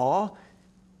law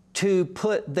to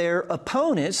put their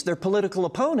opponents, their political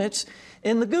opponents,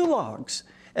 in the gulags.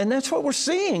 And that's what we're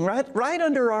seeing right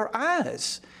under our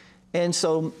eyes. And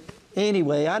so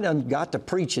anyway, I done got to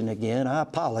preaching again. I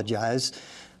apologize.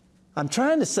 I'm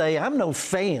trying to say I'm no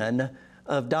fan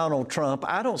of Donald Trump.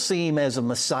 I don't see him as a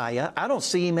messiah. I don't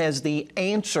see him as the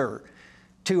answer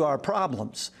to our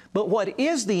problems. But what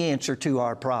is the answer to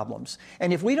our problems?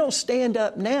 And if we don't stand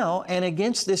up now and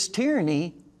against this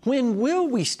tyranny, when will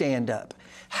we stand up?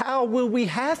 How will we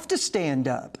have to stand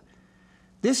up?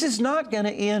 This is not going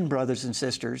to end, brothers and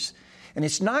sisters. And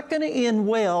it's not going to end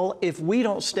well if we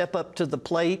don't step up to the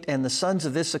plate and the sons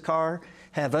of Issachar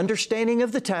have understanding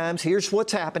of the times. Here's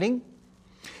what's happening.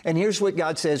 And here's what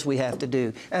God says we have to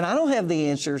do. And I don't have the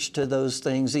answers to those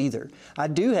things either. I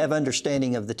do have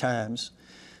understanding of the times.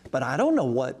 But I don't know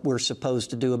what we're supposed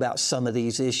to do about some of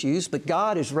these issues. But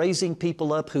God is raising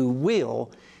people up who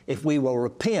will, if we will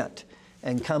repent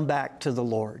and come back to the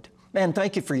Lord. Man,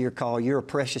 thank you for your call. You're a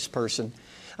precious person.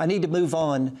 I need to move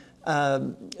on.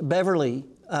 Beverly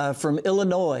from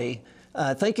Illinois.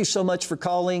 Thank you so much for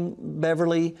calling,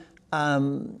 Beverly.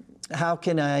 How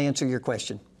can I answer your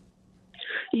question?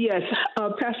 Yes.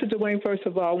 Pastor Duane, first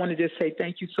of all, I want to just say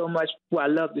thank you so much. Well, I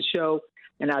love the show,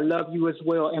 and I love you as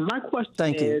well. And my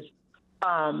question is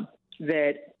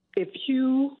that if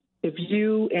you,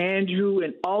 Andrew,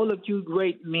 and all of you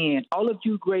great men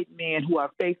who are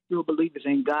faith-filled believers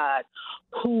in God,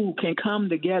 who can come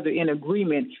together in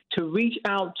agreement to reach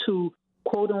out to,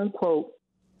 quote-unquote,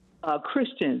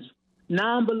 Christians,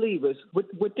 non-believers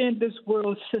within this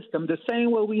world system, the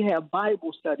same way we have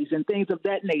Bible studies and things of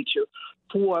that nature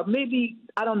for maybe,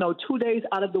 2 days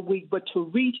out of the week, but to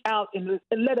reach out and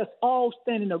let us all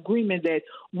stand in agreement that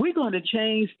we're going to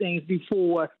change things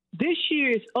before this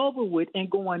year is over with and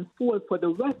going forward for the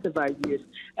rest of our years.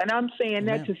 And I'm saying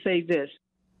that to say this.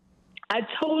 I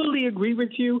totally agree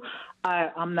with you.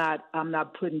 I'm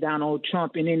not putting down Donald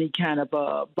Trump in any kind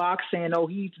of box saying, oh,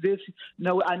 he's this.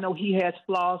 No, I know he has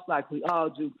flaws like we all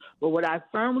do. But what I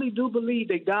firmly do believe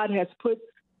that God has put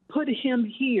him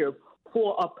here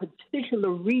for a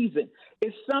particular reason.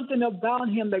 It's something about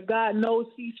him that God knows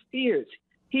he's fierce.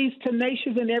 He's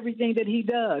tenacious in everything that he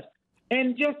does.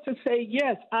 And just to say,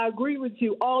 yes, I agree with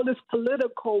you. All this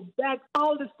political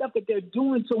all the stuff that they're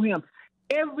doing to him.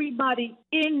 Everybody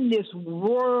in this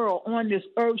world, on this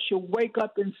earth, should wake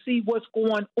up and see what's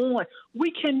going on.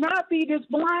 We cannot be this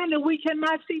blind and we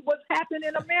cannot see what's happening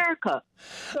in America.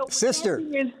 So Sister,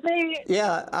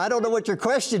 I don't know what your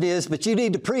question is, but you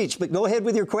need to preach. But go ahead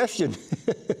with your question.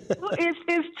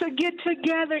 It's to get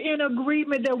together in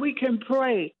agreement that we can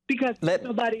pray because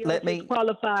nobody else is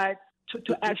qualified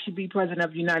to actually be president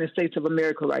of the United States of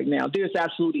America right now. There's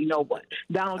absolutely no one.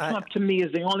 Donald Trump, to me,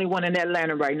 is the only one in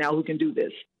Atlanta right now who can do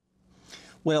this.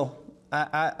 Well,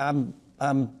 I'm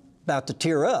about to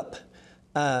tear up.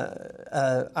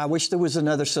 I wish there was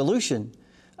another solution,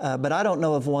 but I don't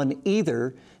know of one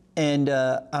either. And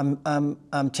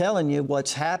I'm telling you,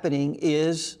 what's happening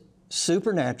is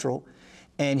supernatural,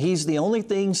 and He's the only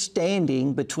thing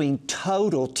standing between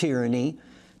total tyranny,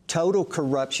 total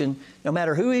corruption. No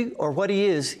matter who He or what He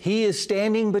is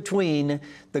standing between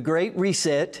the Great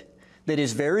Reset that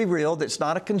is very real, that's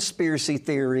not a conspiracy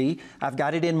theory. I've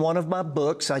got it in one of my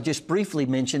books. I just briefly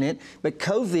mention it. But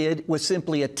COVID was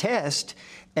simply a test,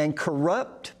 and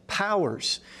corrupt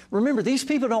powers. Remember, these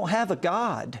people don't have a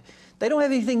God. They don't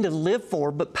have anything to live for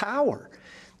but power.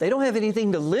 They don't have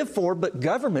anything to live for but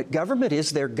government. Government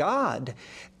is their God.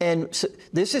 And so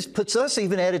this puts us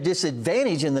even at a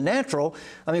disadvantage in the natural.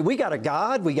 I mean, we got a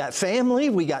God, we got family,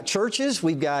 we got churches,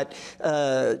 we've got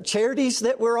charities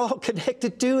that we're all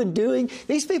connected to and doing.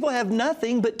 These people have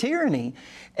nothing but tyranny.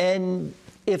 And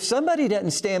if somebody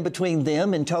doesn't stand between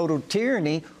them and total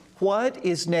tyranny, what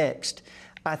is next?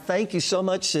 I thank you so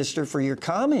much, sister, for your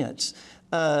comments.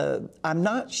 I'm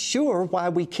not sure why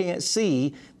we can't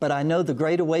see, but I know the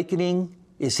Great Awakening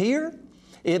is here.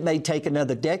 It may take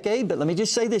another decade, but let me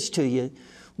just say this to you.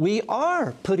 We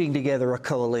are putting together a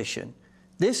coalition.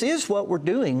 This is what we're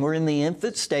doing. We're in the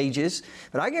infant stages,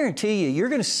 but I guarantee you, you're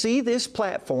going to see this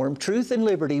platform, Truth and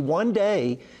Liberty, one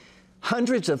day,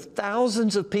 hundreds of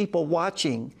thousands of people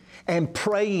watching and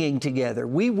praying together.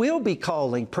 We will be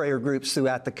calling prayer groups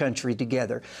throughout the country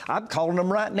together. I'm calling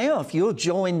them right now. If you'll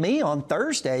join me on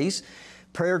Thursdays,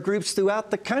 prayer groups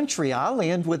throughout the country. I'll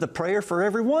end with a prayer for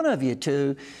every one of you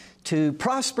to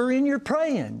prosper in your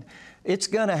praying. It's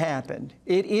going to happen.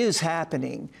 It is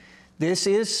happening. This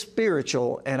is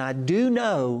spiritual, and I do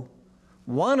know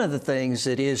one of the things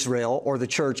that Israel or the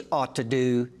church ought to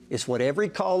do is what every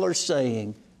caller's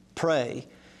saying, pray.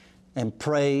 And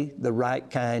pray the right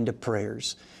kind of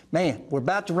prayers. Man, we're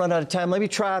about to run out of time. Let me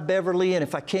try Beverly, and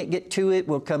if I can't get to it,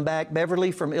 we'll come back.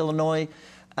 Beverly from Illinois.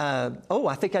 I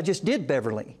think I just did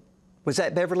Beverly. Was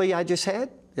that Beverly I just had?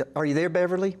 Are you there,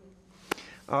 Beverly?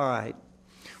 All right.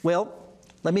 Well,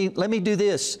 let me do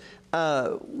this.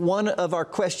 One of our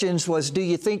questions was, do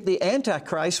you think the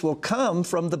Antichrist will come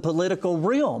from the political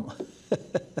realm?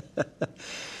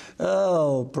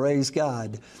 Oh, praise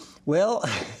God. Well,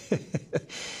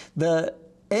 the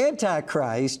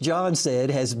Antichrist, John said,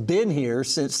 has been here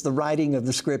since the writing of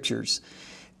the Scriptures.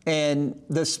 And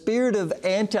the spirit of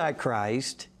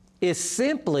Antichrist is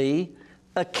simply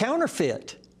a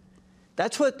counterfeit.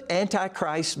 That's what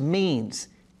Antichrist means,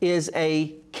 is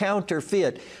a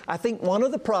counterfeit. I think one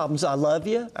of the problems, I love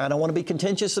you, I don't want to be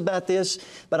contentious about this,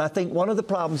 but I think one of the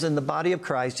problems in the body of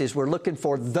Christ is we're looking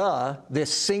for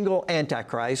this single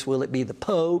Antichrist. Will it be the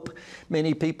Pope?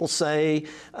 Many people say,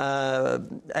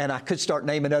 and I could start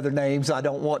naming other names. I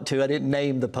don't want to. I didn't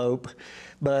name the Pope.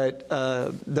 But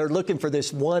they're looking for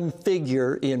this one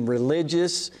figure in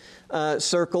religious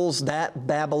circles, that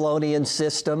Babylonian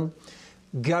system.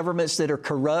 Governments that are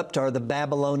corrupt are the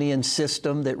Babylonian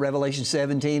system that Revelation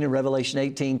 17 and Revelation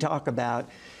 18 talk about.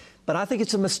 But I think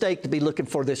it's a mistake to be looking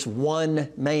for this one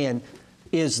man.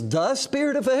 Is the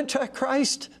spirit of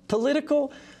Antichrist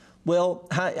political? Well,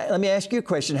 let me ask you a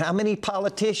question. How many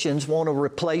politicians want to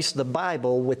replace the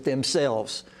Bible with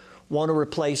themselves, want to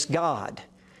replace God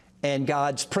and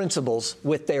God's principles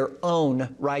with their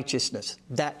own righteousness?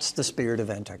 That's the spirit of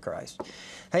Antichrist.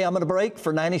 Hey, I'm going to break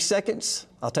for 90 seconds.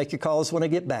 I'll take your calls when I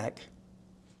get back.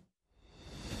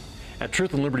 At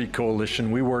Truth and Liberty Coalition,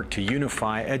 we work to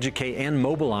unify, educate, and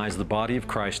mobilize the body of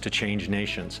Christ to change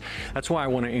nations. That's why I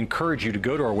want to encourage you to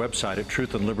go to our website at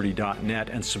truthandliberty.net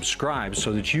and subscribe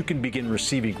so that you can begin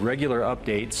receiving regular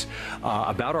updates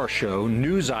about our show,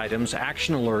 news items,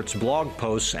 action alerts, blog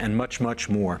posts, and much, much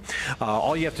more.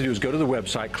 All you have to do is go to the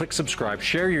website, click subscribe,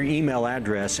 share your email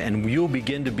address, and you'll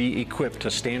begin to be equipped to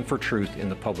stand for truth in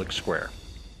the public square.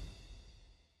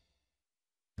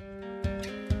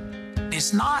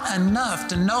 It's not enough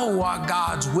to know what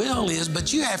God's will is,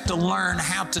 but you have to learn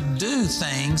how to do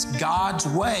things God's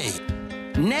way.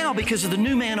 Now, because of the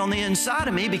new man on the inside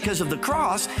of me, because of the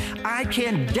cross, I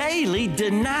can daily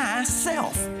deny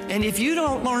self. And if you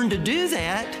don't learn to do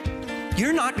that,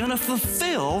 you're not going to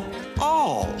fulfill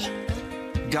all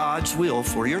God's will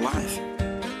for your life.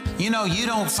 You know, you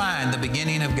don't find the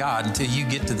beginning of God until you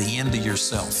get to the end of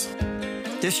yourself.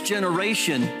 This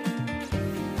generation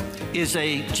is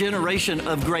a generation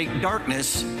of great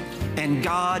darkness, and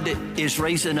God is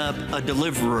raising up a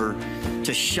deliverer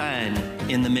to shine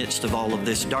in the midst of all of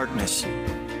this darkness.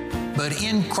 But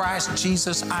in Christ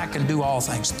Jesus, I can do all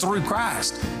things through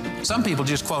Christ. Some people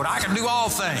just quote, I can do all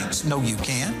things. No, you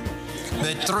can't.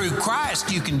 But through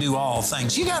Christ, you can do all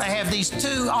things. You got to have these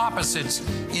two opposites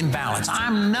in balance.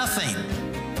 I'm nothing,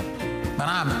 but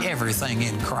I'm everything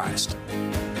in Christ.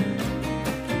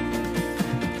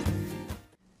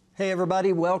 Hey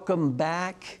everybody, welcome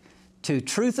back to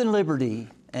Truth and Liberty.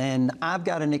 And I've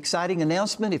got an exciting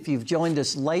announcement. If you've joined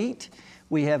us late,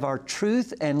 we have our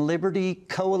Truth and Liberty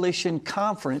Coalition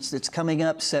Conference that's coming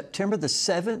up September the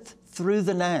 7th through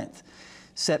the 9th.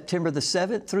 September the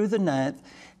 7th through the 9th.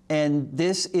 And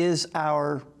this is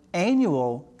our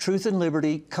annual Truth and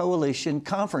Liberty Coalition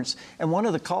Conference. And one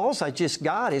of the calls I just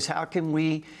got is, how can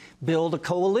we build a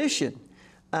coalition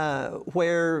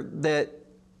where that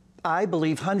I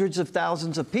believe hundreds of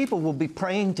thousands of people will be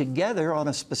praying together on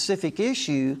a specific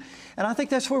issue. And I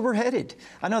think that's where we're headed.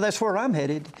 I know that's where I'm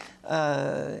headed.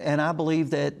 And I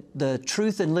believe that the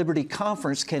Truth and Liberty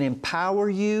Conference can empower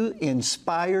you,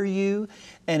 inspire you,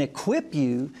 and equip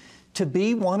you to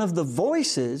be one of the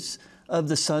voices of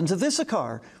the sons of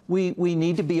Issachar. We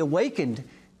need to be awakened.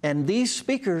 And these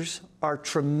speakers are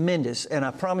tremendous. And I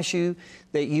promise you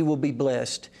that you will be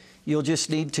blessed. You'll just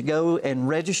need to go and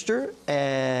register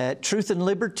at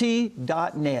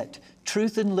truthandliberty.net,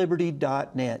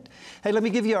 truthandliberty.net. Hey, let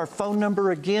me give you our phone number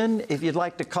again if you'd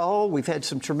like to call. We've had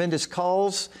some tremendous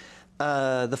calls.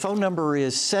 The phone number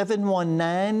is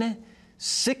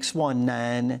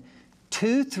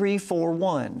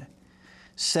 719-619-2341.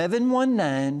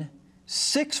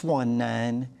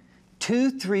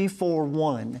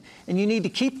 719-619-2341. And you need to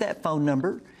keep that phone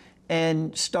number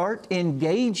and start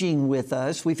engaging with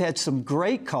us. We've had some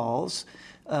great calls,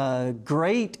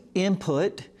 great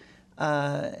input,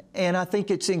 and I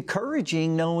think it's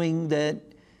encouraging knowing that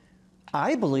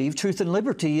I believe Truth and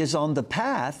Liberty is on the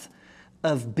path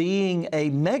of being a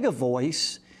mega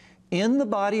voice in the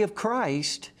body of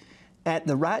Christ at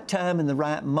the right time and the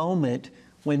right moment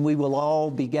when we will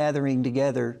all be gathering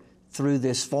together through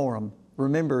this forum.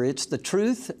 Remember, it's the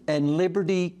Truth and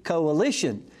Liberty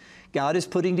Coalition. God is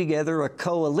putting together a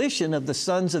coalition of the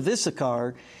sons of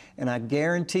Issachar, and I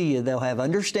guarantee you they'll have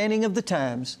understanding of the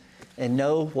times and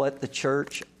know what the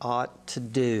church ought to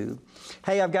do.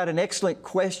 Hey, I've got an excellent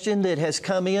question that has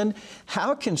come in.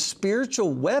 How can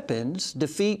spiritual weapons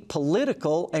defeat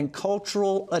political and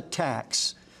cultural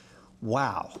attacks?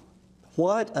 Wow,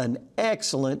 what an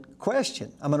excellent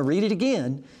question. I'm going to read it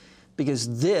again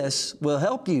because this will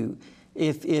help you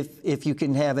if you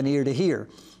can have an ear to hear.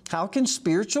 How can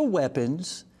spiritual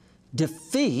weapons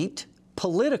defeat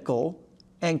political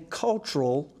and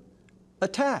cultural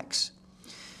attacks?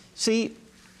 See,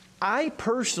 I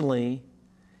personally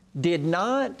did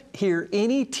not hear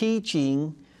any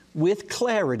teaching with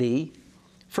clarity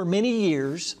for many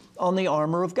years on the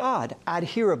armor of God. I'd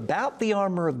hear about the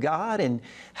armor of God and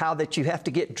how that you have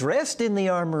to get dressed in the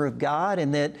armor of God,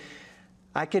 and that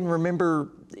I can remember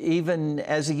even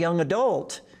as a young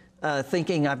adult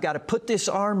thinking, I've got to put this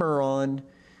armor on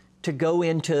to go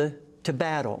into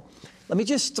battle. Let me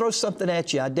just throw something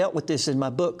at you. I dealt with this in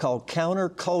my book called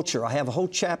Counterculture. I have a whole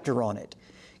chapter on it,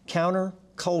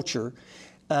 Counterculture,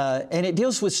 and it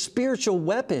deals with spiritual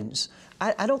weapons.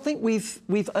 I don't think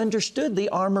we've understood the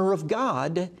armor of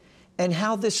God and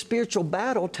how this spiritual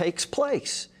battle takes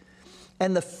place.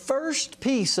 And the first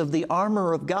piece of the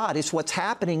armor of God is what's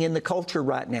happening in the culture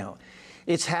right now.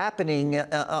 It's happening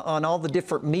on all the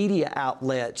different media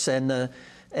outlets and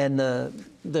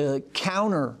the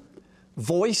counter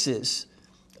voices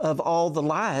of all the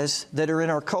lies that are in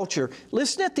our culture.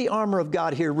 Listen at the armor of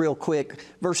God here real quick.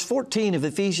 Verse 14 of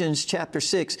Ephesians chapter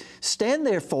 6. Stand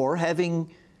therefore,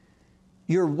 having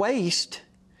girded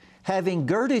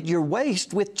your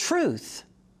waist with truth.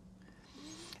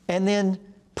 And then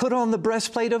put on the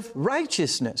breastplate of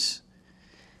righteousness.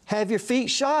 Have your feet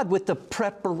shod with the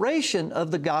preparation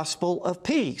of the gospel of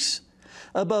peace.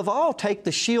 Above all, take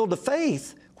the shield of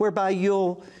faith, whereby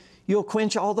you'll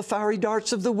quench all the fiery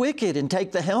darts of the wicked, and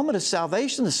take the helmet of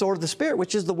salvation, the sword of the Spirit,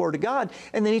 which is the Word of God.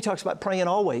 And then he talks about praying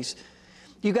always.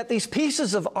 You've got these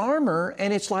pieces of armor,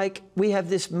 and it's like we have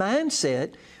this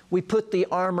mindset. We put the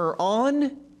armor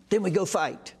on, then we go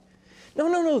fight.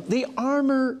 No. The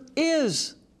armor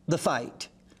is the fight.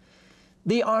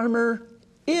 The armor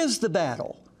is the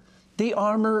battle. The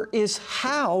armor is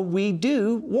how we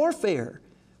do warfare.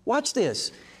 Watch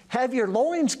this. Have your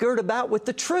loins girt about with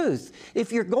the truth.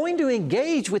 If you're going to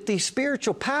engage with these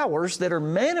spiritual powers that are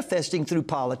manifesting through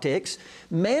politics,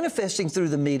 manifesting through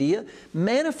the media,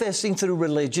 manifesting through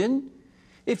religion,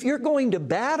 if you're going to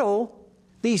battle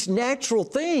these natural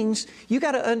things, you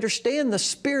got to understand the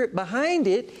spirit behind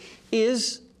it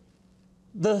is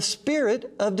the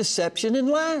spirit of deception and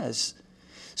lies.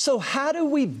 So how do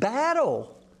we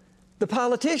battle the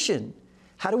politician?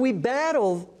 How do we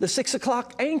battle the 6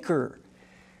 o'clock anchor?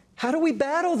 How do we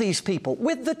battle these people?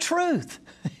 With the truth.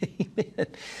 Amen.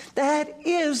 That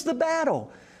is the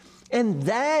battle. And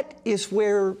that is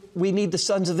where we need the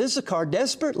sons of Issachar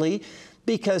desperately,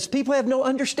 because people have no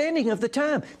understanding of the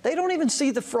time. They don't even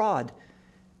see the fraud.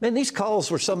 Man, these calls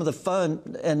were some of the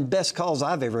fun and best calls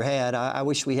I've ever had. I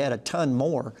wish we had a ton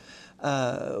more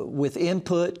with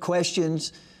input,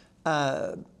 questions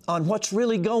on what's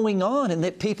really going on, and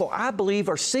that people, I believe,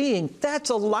 are seeing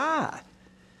that's a lie,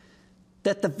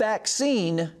 that the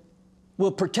vaccine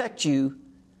will protect you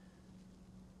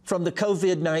from the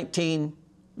COVID-19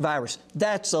 virus.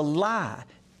 That's a lie.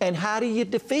 And how do you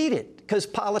defeat it? Because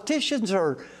politicians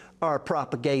are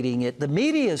propagating it. The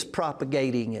media is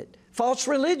propagating it. False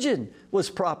religion was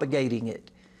propagating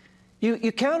it.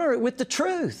 You counter it with the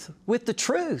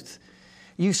truth,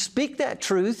 You speak that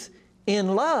truth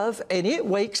in love, and it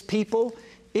wakes people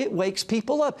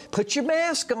up. Put your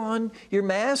mask on. Your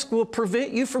mask will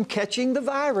prevent you from catching the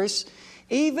virus.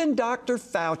 Even Dr.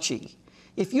 Fauci,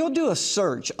 if you'll do a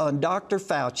search on Dr.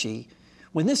 Fauci,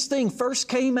 when this thing first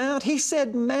came out, he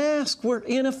said masks were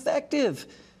ineffective,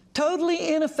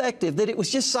 totally ineffective, that it was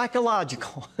just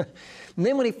psychological. And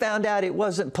then when he found out it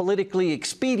wasn't politically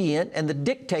expedient and the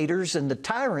dictators and the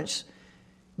tyrants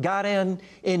got in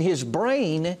his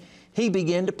brain, he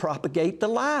began to propagate the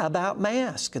lie about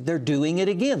masks. They're doing it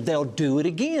again. They'll do it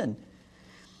again.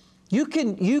 You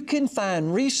can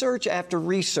find research after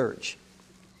research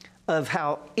of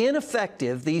how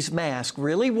ineffective these masks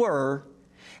really were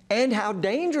and how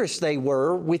dangerous they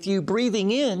were with you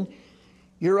breathing in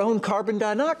your own carbon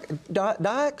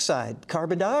dioxide,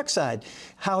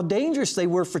 how dangerous they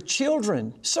were for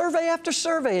children, survey after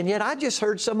survey. And yet I just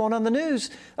heard someone on the news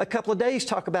a couple of days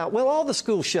talk about, well, all the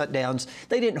school shutdowns,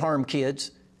 they didn't harm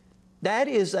kids. That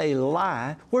is a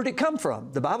lie. Where'd it come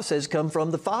from? The Bible says come from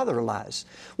the father of lies.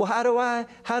 Well, how do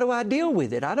I deal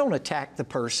with it? I don't attack the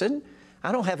person.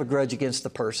 I don't have a grudge against the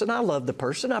person. I love the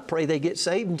person. I pray they get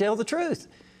saved and tell the truth.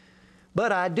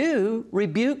 But I do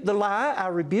rebuke the lie, I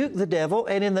rebuke the devil,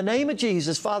 and in the name of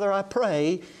Jesus, Father, I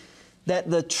pray that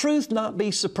the truth not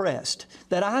be suppressed,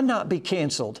 that I not be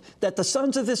canceled, that the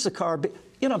sons of Issachar be,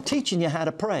 I'm teaching you how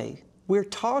to pray. We're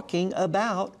talking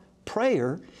about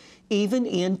prayer even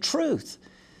in truth,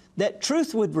 that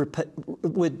truth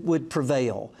would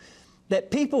prevail,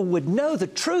 that people would know the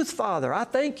truth, Father. I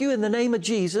thank you in the name of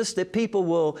Jesus that people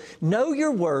will know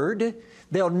your word,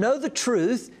 they'll know the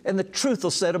truth, and the truth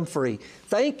will set them free.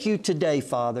 Thank you today,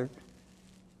 Father,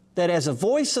 that as a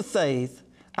voice of faith,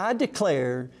 I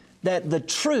declare that the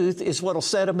truth is what will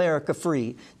set America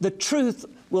free. The truth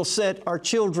will set our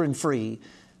children free.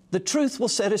 The truth will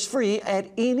set us free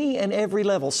at any and every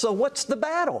level. So what's the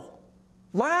battle?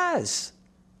 Lies.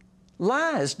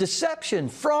 Lies, deception,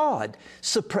 fraud,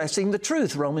 suppressing the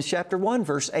truth. Romans chapter 1,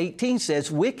 verse 18 says,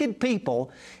 wicked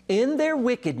people in their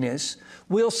wickedness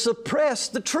will suppress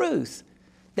the truth.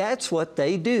 That's what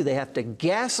they do. They have to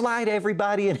gaslight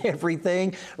everybody and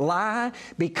everything, lie,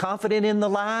 be confident in the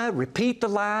lie, repeat the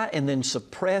lie, and then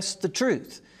suppress the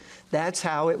truth. That's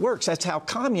how it works. That's how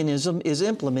communism is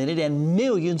implemented, and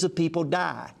millions of people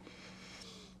die,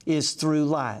 is through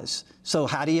lies. So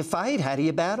how do you fight? How do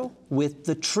you battle? With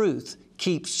the truth.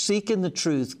 Keep seeking the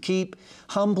truth. Keep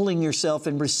humbling yourself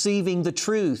and receiving the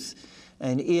truth.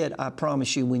 And it, I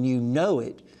promise you, when you know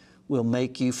it, will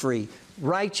make you free.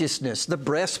 Righteousness, the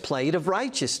breastplate of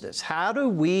righteousness. How do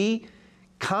we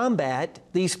combat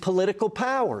these political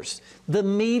powers, the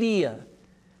media,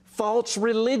 false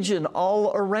religion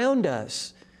all around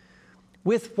us,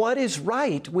 with what is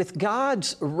right, with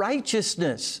God's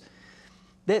righteousness?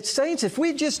 That, saints, if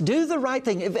we just do the right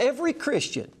thing, if every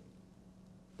Christian,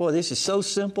 boy, this is so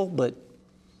simple, but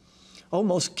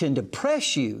almost can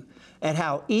depress you at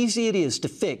how easy it is to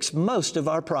fix most of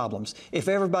our problems. If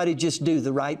everybody just do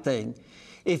the right thing.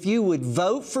 If you would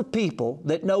vote for people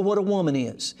that know what a woman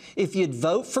is. If you'd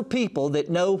vote for people that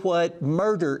know what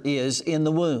murder is in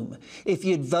the womb. If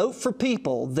you'd vote for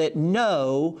people that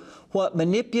know what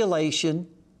manipulation,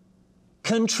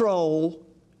 control,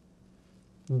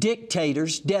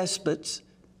 dictators, despots,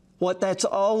 what that's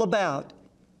all about.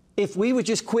 If we would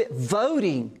just quit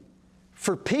voting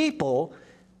for people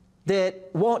that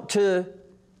want to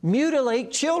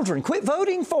mutilate children, quit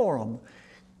voting for them.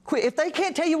 If they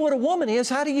can't tell you what a woman is,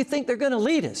 how do you think they're going to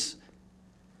lead us?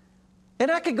 And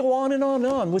I could go on and on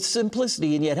and on with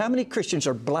simplicity, and yet how many Christians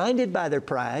are blinded by their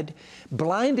pride,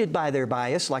 blinded by their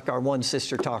bias, like our one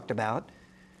sister talked about?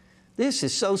 This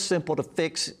is so simple to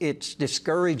fix, it's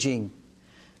discouraging.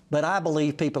 But I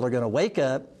believe people are going to wake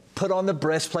up, put on the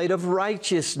breastplate of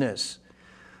righteousness.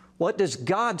 What does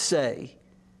God say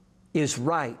is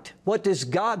right? What does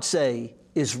God say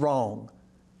is wrong?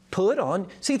 Put on.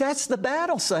 See, that's the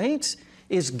battle, saints.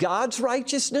 Is God's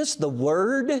righteousness, the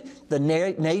Word, the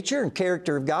nature and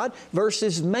character of God,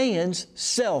 versus man's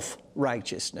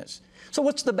self-righteousness. So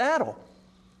what's the battle?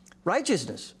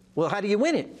 Righteousness. Well, how do you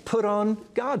win it? Put on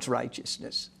God's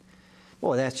righteousness.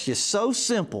 Boy, that's just so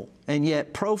simple and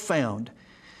yet profound.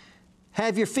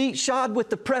 Have your feet shod with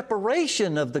the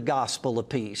preparation of the gospel of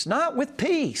peace, not with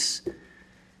peace.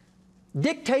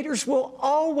 Dictators will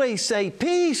always say,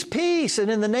 peace, peace,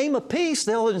 and in the name of peace,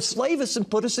 they'll enslave us and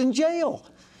put us in jail.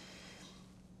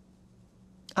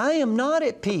 I am not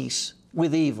at peace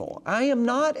with evil. I am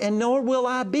not, and nor will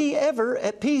I be ever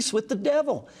at peace with the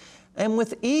devil and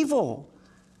with evil.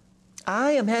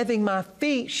 I am having my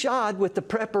feet shod with the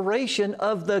preparation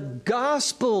of the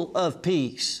gospel of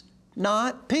peace,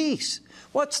 not peace.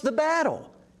 What's the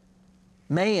battle?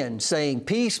 Man saying,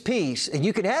 peace, peace. And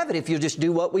you can have it if you'll just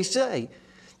do what we say.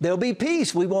 There'll be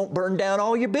peace. We won't burn down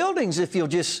all your buildings if you'll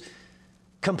just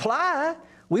comply.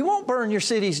 We won't burn your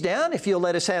cities down if you'll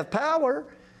let us have power.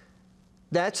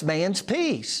 That's man's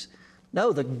peace.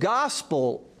 No, the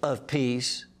gospel of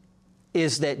peace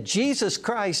is that Jesus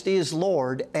Christ is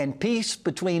Lord, and peace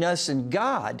between us and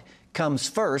God comes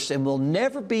first, and we'll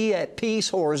never be at peace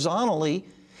horizontally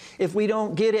if we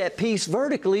don't get at peace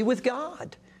vertically with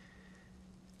God.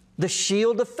 The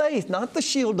shield of faith, not the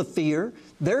shield of fear.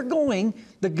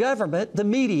 The government, the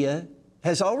media,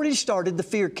 has already started the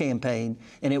fear campaign,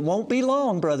 and it won't be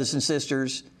long, brothers and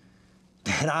sisters.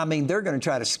 And I mean, they're going to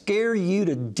try to scare you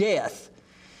to death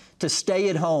to stay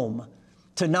at home,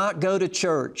 to not go to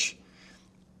church.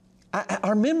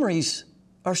 Our memories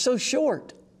are so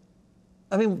short.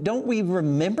 I mean, don't we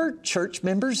remember church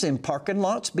members in parking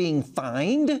lots being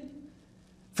fined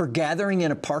for gathering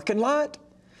in a parking lot?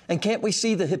 And can't we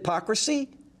see the hypocrisy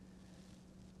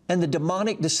and the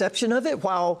demonic deception of it?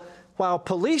 While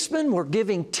policemen were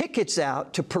giving tickets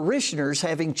out to parishioners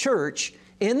having church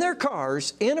in their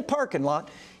cars in a parking lot,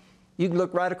 you can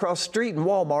look right across the street and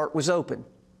Walmart was open.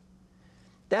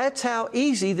 That's how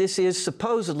easy this is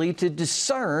supposedly to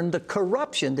discern the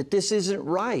corruption, that this isn't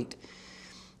right.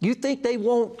 You think they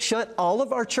won't shut all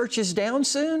of our churches down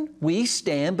soon? We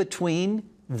stand between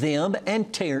them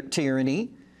and tyranny.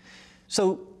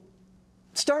 So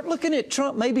start looking at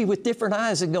Trump maybe with different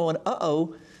eyes and going,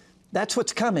 uh-oh, that's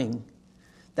what's coming.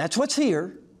 That's what's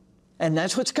here, and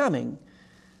that's what's coming.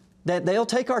 That they'll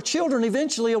take our children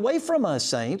eventually away from us,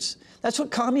 saints. That's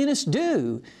what communists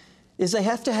do, is they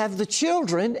have to have the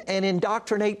children and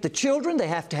indoctrinate the children. They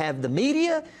have to have the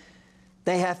media.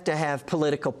 They have to have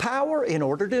political power in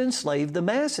order to enslave the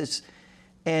masses.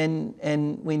 And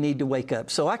we need to wake up.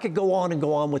 So I could go on and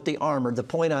go on with the armor. The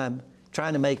point I'm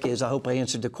trying to make is, I hope I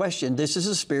answered the question, this is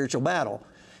a spiritual battle.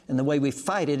 And the way we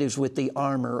fight it is with the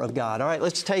armor of God. All right,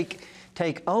 let's take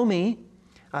Omi.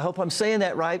 I hope I'm saying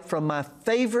that right, from my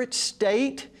favorite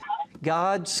state,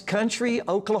 God's country,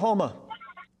 Oklahoma.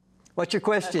 What's your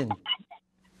question?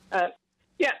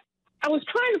 Yeah, I was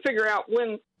trying to figure out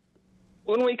when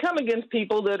we come against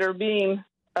people that are being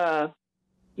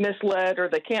misled or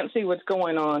they can't see what's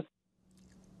going on,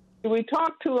 do we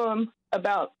talk to them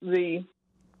about the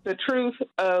truth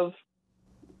of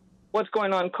what's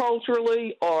going on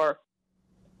culturally, or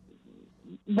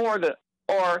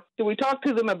do we talk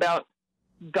to them about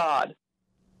God?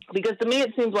 Because to me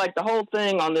it seems like the whole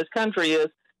thing on this country is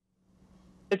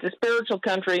it's a spiritual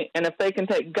country, and if they can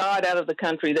take God out of the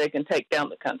country, they can take down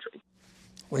the country.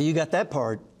 Well, you got that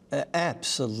part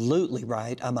absolutely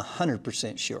right. I'm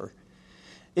 100% sure.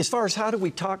 As far as how do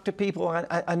we talk to people,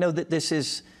 I know that this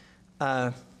is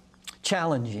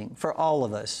challenging for all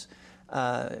of us.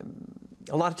 A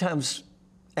lot of times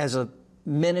as a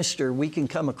minister, we can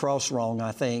come across wrong,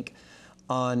 I think,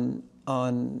 on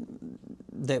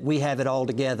that we have it all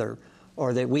together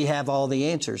or that we have all the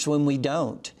answers when we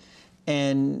don't.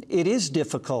 And it is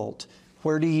difficult.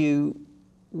 Where do you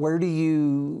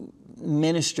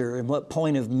minister, and what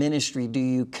point of ministry do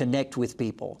you connect with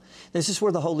people? This is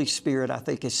where the Holy Spirit, I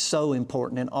think, is so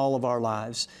important in all of our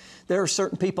lives. There are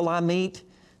certain people I meet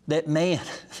that, man,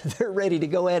 they're ready to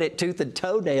go at it tooth and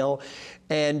toenail,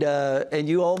 and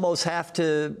you almost have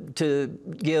to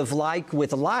give like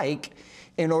with like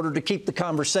in order to keep the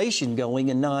conversation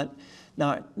going and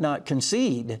not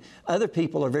concede. Other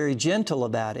people are very gentle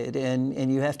about it,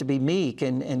 and you have to be meek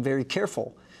and very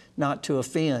careful not to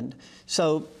offend.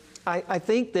 So I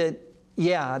think that,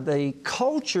 yeah, the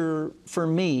culture for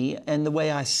me and the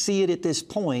way I see it at this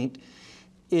point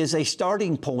is a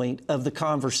starting point of the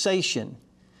conversation.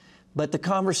 But the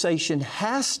conversation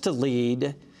has to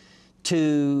lead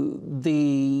to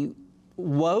the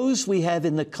woes we have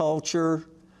in the culture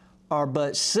are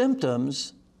but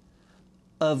symptoms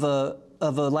of a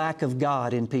lack of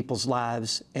God in people's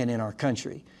lives and in our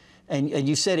country. And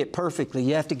you said it perfectly.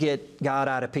 You have to get God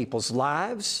out of people's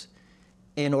lives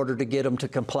in order to get them to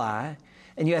comply.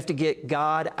 and you have to get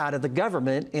God out of the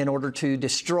government in order to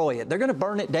destroy it. They're going to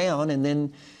burn it down and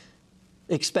then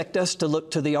expect us to look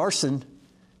to the arson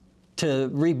to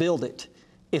rebuild it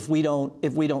if we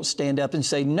don't stand up and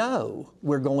say, no,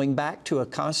 we're going back to a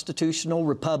constitutional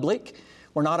republic.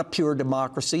 We're not a pure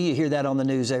democracy. You hear that on the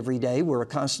news every day. We're a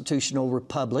constitutional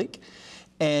republic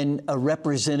and a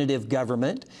representative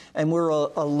government, and we're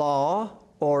a law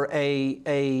or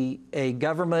a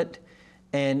government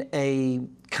and a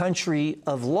country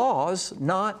of laws,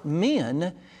 not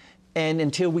men. And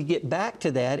until we get back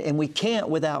to that, and we can't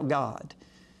without God.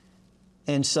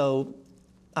 And so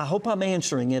I hope I'm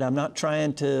answering it. I'm not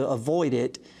trying to avoid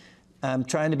it. I'm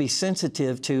trying to be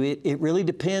sensitive to it. It really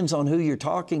depends on who you're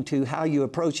talking to, how you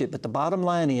approach it. But the bottom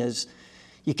line is,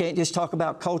 you can't just talk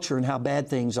about culture and how bad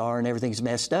things are and everything's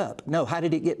messed up. No, how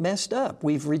did it get messed up?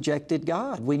 We've rejected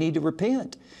God. We need to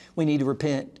repent. We need to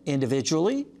repent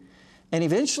individually. And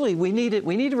eventually, we need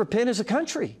to repent as a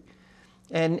country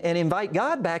and invite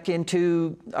God back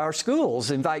into our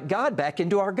schools, invite God back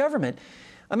into our government.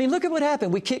 I mean, look at what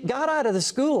happened. We kicked God out of the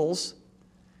schools,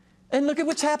 and look at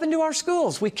what's happened to our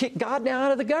schools. We kicked God now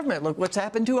out of the government. Look what's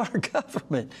happened to our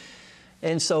government.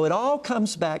 And so it all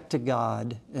comes back to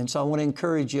God. And so I want to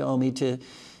encourage you, Omi, to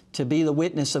be the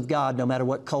witness of God no matter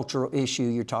what cultural issue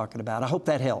you're talking about. I hope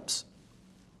that helps.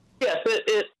 Yes,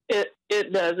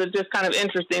 it does. It's just kind of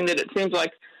interesting that it seems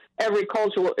like every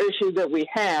cultural issue that we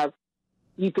have,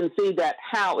 you can see that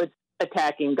how it's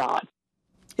attacking God.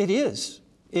 It is.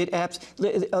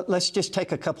 Let's just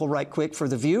take a couple right quick for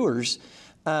the viewers.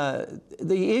 The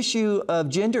issue of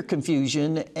gender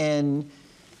confusion and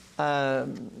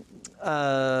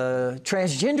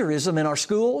transgenderism in our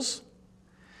schools,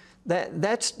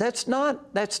 that's not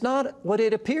what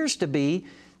it appears to be.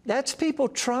 That's people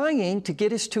trying to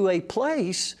get us to a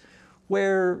place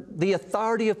where the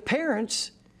authority of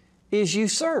parents is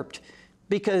usurped,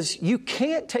 because you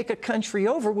can't take a country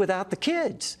over without the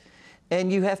kids. And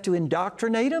you have to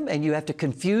indoctrinate them, and you have to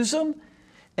confuse them,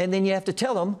 and then you have to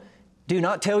tell them, do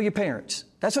not tell your parents.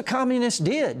 That's what communists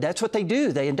did. That's what they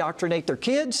do. They indoctrinate their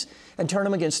kids and turn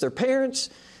them against their parents,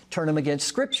 turn them against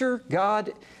Scripture,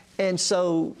 God. And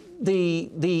so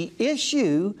the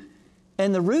issue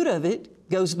and the root of it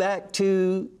goes back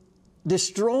to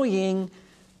destroying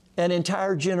an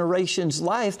entire generation's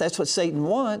life. That's what Satan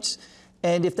wants.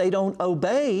 And if they don't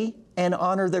obey and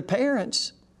honor their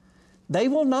parents, they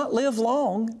will not live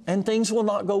long and things will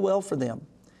not go well for them.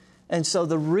 And so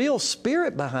the real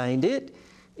spirit behind it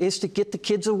is to get the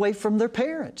kids away from their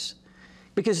parents.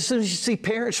 Because as soon as you see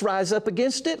parents rise up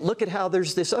against it, look at how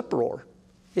there's this uproar.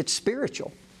 It's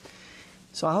spiritual.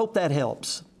 So I hope that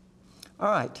helps. All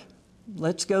right,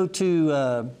 let's go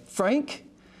to Frank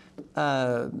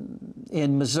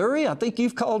in Missouri. I think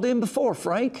you've called in before,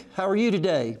 Frank. How are you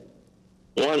today?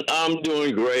 Well, I'm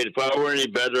doing great. If I were any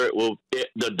better,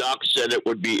 the doc said it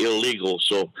would be illegal,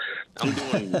 so I'm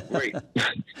doing great.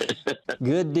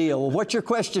 Good deal. Well, what's your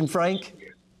question, Frank?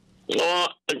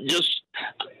 Just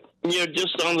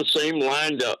on the same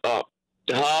line,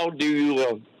 how do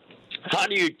you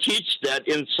teach that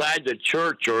inside the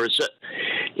church, or is it,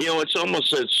 it's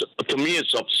almost to me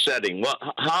it's upsetting.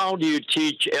 How do you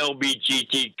teach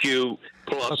LGBTQ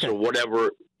plus or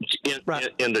whatever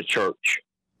in the church?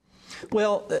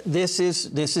 Well, this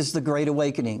is the Great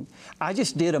Awakening. I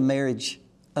just did a marriage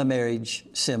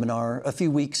seminar a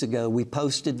few weeks ago. We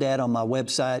posted that on my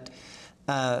website.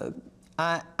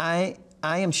 I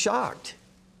am shocked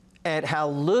at how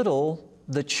little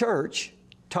the church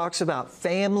talks about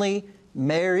family,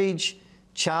 marriage,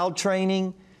 child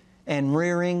training, and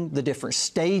rearing, the different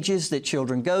stages that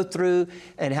children go through,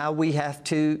 and how we have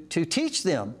to teach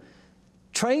them,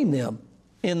 train them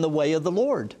in the way of the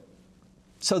Lord,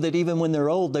 so that even when they're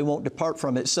old, they won't depart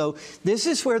from it. So this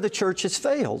is where the church has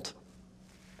failed.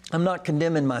 I'm not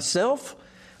condemning myself.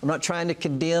 I'm not trying to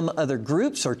condemn other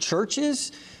groups or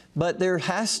churches, but there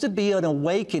has to be an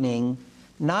awakening,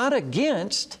 not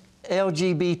against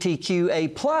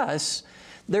LGBTQA+.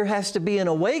 There has to be an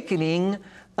awakening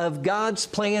of God's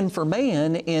plan for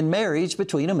man in marriage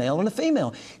between a male and a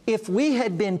female. If we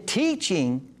had been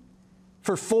teaching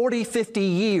for 40, 50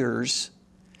 years,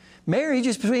 marriage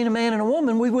is between a man and a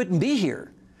woman, we wouldn't be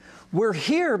here. We're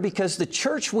here because the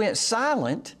church went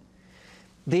silent.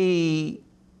 The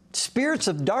spirits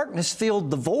of darkness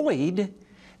filled the void,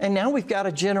 and now we've got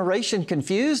a generation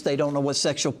confused. They don't know what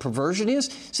sexual perversion is.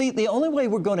 See, the only way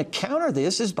we're going to counter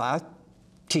this is by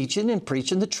teaching and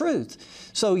preaching the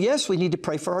truth. So yes, we need to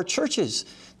pray for our churches,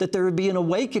 that there would be an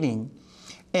awakening.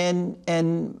 And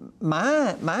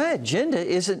my agenda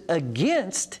isn't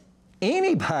against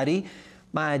anybody,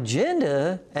 My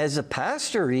agenda as a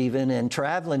pastor even and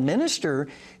traveling minister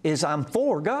is I'm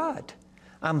for God.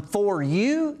 I'm for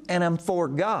you and I'm for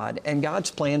God and God's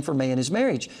plan for man is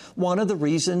marriage. One of the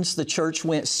reasons the church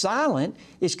went silent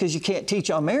is because you can't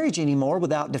teach on marriage anymore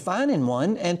without defining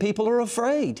one, and people are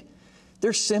afraid.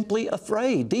 They're simply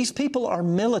afraid. These people are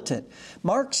militant.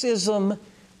 Marxism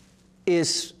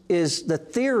is the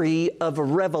theory of a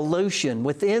revolution.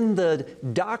 Within the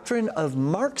doctrine of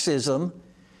Marxism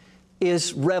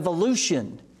is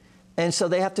revolution. And so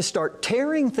they have to start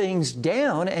tearing things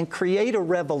down and create a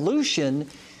revolution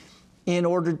in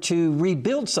order to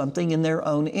rebuild something in their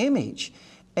own image.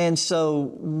 And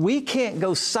so we can't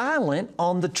go silent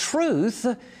on the truth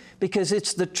because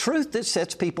it's the truth that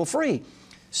sets people free.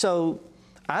 So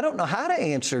I don't know how to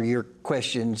answer your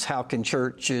questions. How can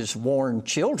churches warn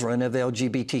children of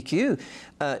LGBTQ?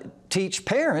 Teach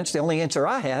parents. The only answer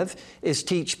I have is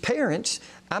teach parents.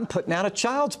 I'm putting out a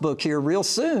child's book here real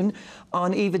soon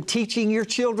on even teaching your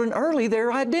children early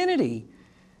their identity.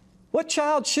 What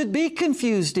child should be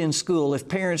confused in school if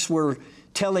parents were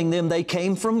telling them they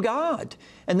came from God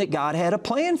and that God had a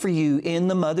plan for you in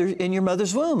your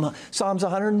mother's womb? Psalms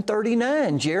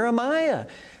 139, Jeremiah.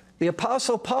 The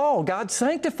Apostle Paul, God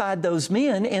sanctified those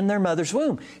men in their mother's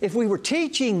womb. If we were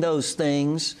teaching those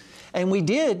things, and we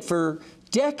did for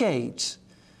decades,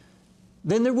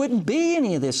 then there wouldn't be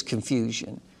any of this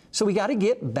confusion. So we got to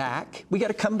get back. We got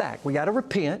to come back. We got to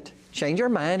repent, change our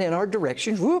mind and our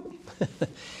directions, whoop,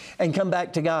 and come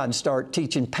back to God and start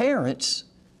teaching parents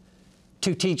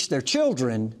to teach their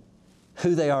children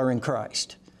who they are in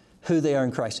Christ. Who they are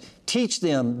in Christ. Teach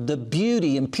them the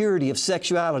beauty and purity of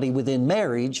sexuality within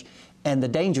marriage and the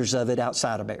dangers of it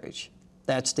outside of marriage.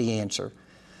 That's the answer.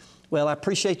 Well, I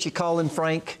appreciate you calling,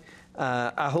 Frank.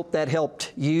 I hope that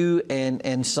helped you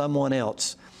and someone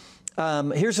else.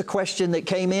 Here's a question that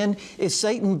came in. Is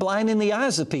Satan blinding the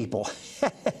eyes of people?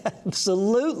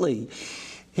 Absolutely.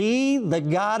 He, the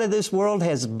God of this world,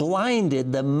 has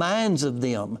blinded the minds of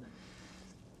them.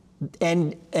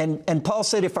 And Paul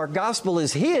said if our gospel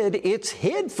is hid, it's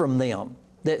hid from them,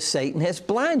 that Satan has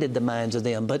blinded the minds of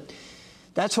them. But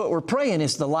that's what we're praying,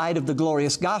 is the light of the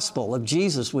glorious gospel of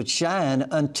Jesus would shine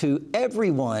unto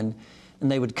everyone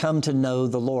and they would come to know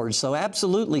the Lord. So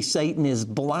absolutely, Satan is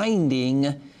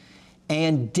blinding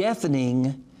and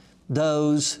deafening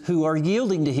those who are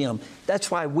yielding to him.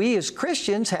 That's why we as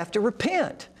Christians have to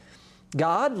repent.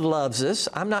 God loves us.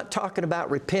 I'm not talking about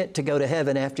repent to go to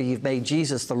heaven after you've made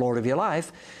Jesus the Lord of your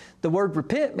life. The word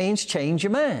repent means change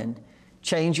your mind,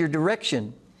 change your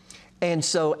direction. And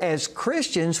so as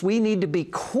Christians, we need to be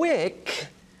quick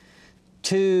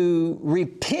to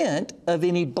repent of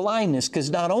any blindness,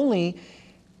 because not only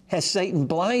has Satan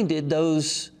blinded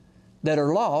those that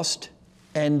are lost,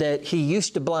 and that he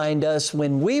used to blind us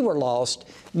when we were lost,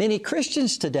 many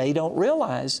Christians today don't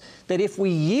realize that if we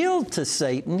yield to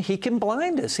Satan, he can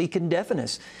blind us, he can deafen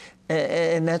us.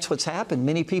 And that's what's happened.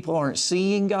 Many people aren't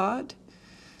seeing God.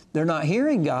 They're not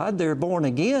hearing God. They're born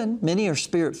again. Many are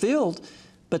Spirit-filled,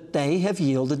 but they have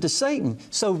yielded to Satan.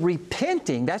 So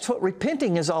repenting, that's what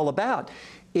repenting is all about,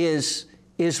 is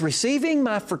receiving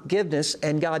my forgiveness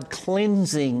and God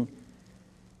cleansing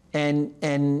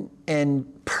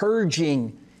and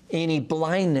purging any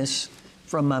blindness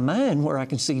from my mind, where I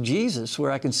can see Jesus,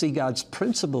 where I can see God's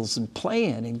principles and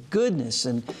plan and goodness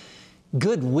and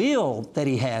goodwill that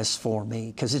He has for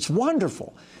me, because it's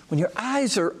wonderful when your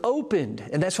eyes are opened.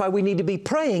 And that's why we need to be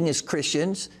praying as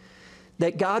Christians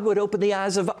that God would open the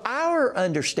eyes of our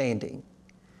understanding.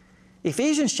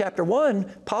 Ephesians chapter 1,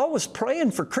 Paul was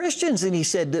praying for Christians, and he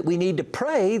said that we need to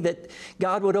pray that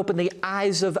God would open the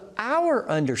eyes of our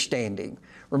understanding.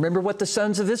 Remember what the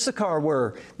sons of Issachar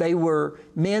were. They were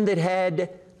men that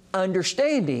had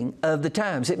understanding of the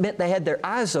times. It meant they had their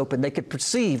eyes open. They could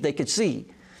perceive, they could see.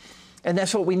 And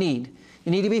that's what we need.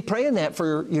 You need to be praying that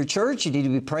for your church. You need to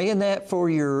be praying that for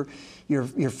your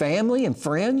family and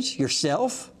friends,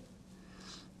 yourself.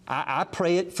 I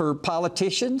pray it for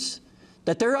politicians,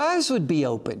 that their eyes would be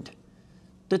opened,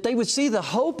 that they would see the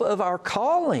hope of our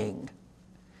calling,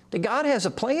 that God has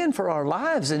a plan for our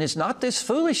lives, and it's not this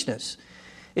foolishness.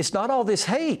 It's not all this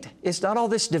hate. It's not all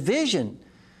this division.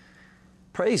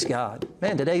 Praise God.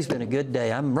 Man, today's been a good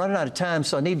day. I'm running out of time,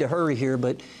 so I need to hurry here,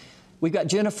 but we've got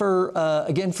Jennifer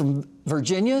again from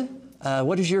Virginia.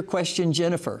 What is your question,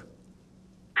 Jennifer?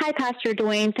 Hi, Pastor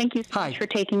Duane. Thank you so much for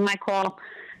taking my call.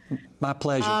 My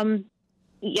pleasure.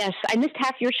 Yes, I missed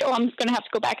half your show. I'm just going to have to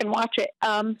go back and watch it.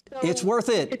 It's worth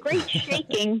it. The great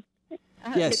shaking,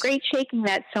 yes. The great shaking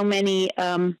that so many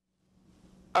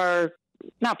are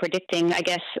not predicting, I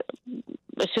guess,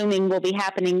 assuming will be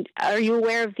happening. Are you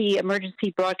aware of the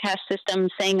emergency broadcast system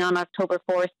saying on October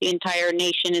 4th the entire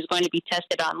nation is going to be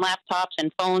tested on laptops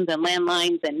and phones and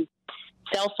landlines and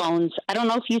cell phones? I don't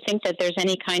know if you think that there's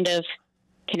any kind of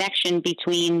connection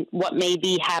between what may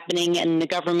be happening and the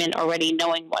government already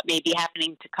knowing what may be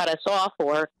happening to cut us off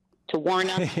or to warn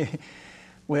us.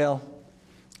 Well,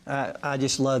 I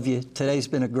just love you. Today's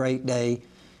been a great day.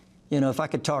 You know, if I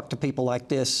could talk to people like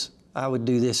this, I would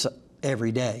do this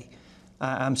every day.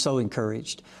 I'm so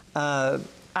encouraged. I'm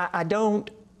not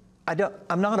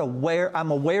aware.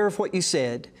 I'm aware of what you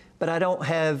said, but I don't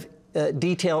have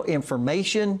detailed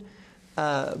information.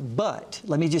 But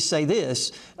let me just say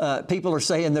this. People are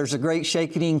saying there's a great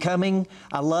shaking coming.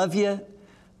 I love you.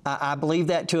 I believe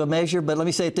that to a measure, but let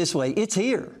me say it this way. It's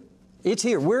here. It's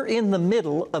here. We're in the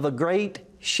middle of a great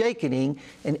shaking,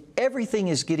 and everything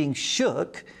is getting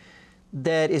shook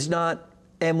that is not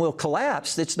and will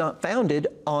collapse that's not founded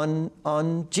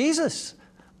on Jesus,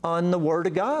 on the Word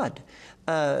of God.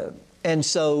 And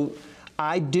so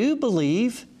I do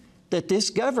believe that this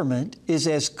government is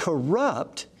as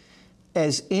corrupt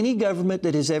as any government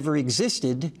that has ever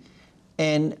existed,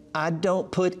 and I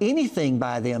don't put anything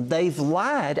by them. They've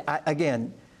lied.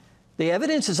 Again, the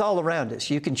evidence is all around us.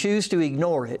 You can choose to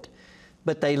ignore it,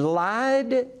 but they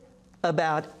lied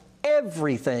about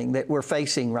everything that we're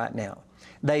facing right now.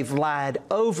 They've lied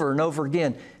over and over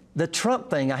again. The Trump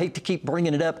thing, I hate to keep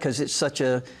bringing it up because it's such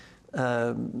a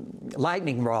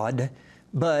lightning rod,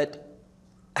 but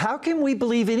how can we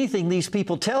believe anything these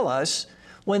people tell us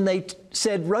when they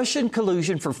said Russian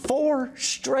collusion for 4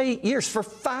 straight years, for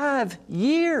 5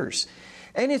 years?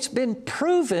 And it's been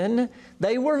proven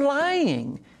they were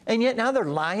lying. And yet now they're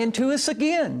lying to us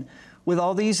again with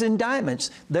all these indictments.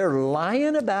 They're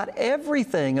lying about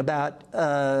everything, about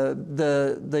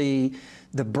the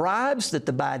bribes that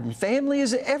the Biden family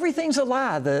is. Everything's a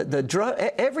lie. The drug.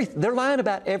 They're lying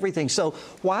about everything. So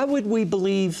why would we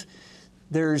believe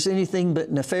there's anything but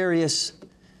nefarious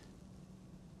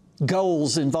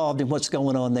goals involved in what's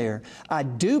going on there? I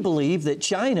do believe that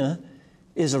China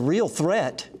is a real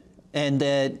threat, and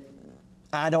that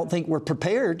I don't think we're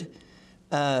prepared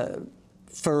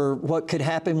for what could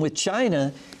happen with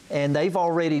China. And they've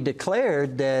already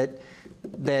declared that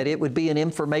it would be an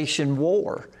information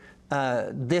war.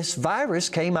 This virus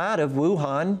came out of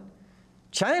Wuhan,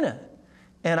 China.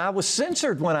 And I was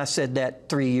censored when I said that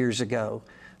 3 years ago.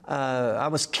 I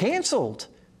was canceled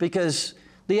because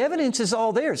the evidence is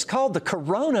all there. It's called the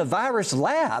coronavirus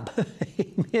lab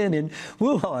in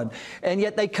Wuhan. And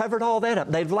yet they covered all that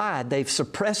up. They've lied. They've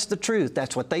suppressed the truth.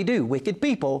 That's what they do. Wicked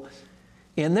people,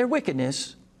 in their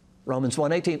wickedness, Romans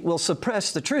 1:18, will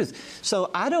suppress the truth.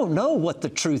 So I don't know what the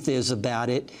truth is about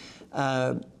it.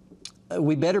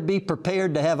 We better be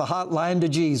prepared to have a hotline to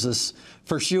Jesus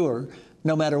for sure,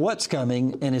 no matter what's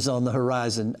coming and is on the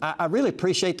horizon. I really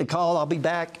appreciate the call. I'll be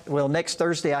back. Well, next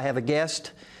Thursday I have a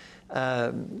guest,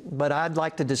 but I'd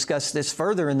like to discuss this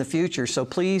further in the future. So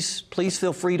please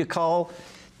feel free to call.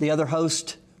 The other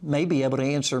host may be able to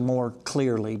answer more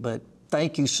clearly, but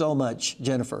thank you so much,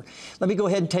 Jennifer. Let me go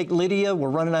ahead and take Lydia. We're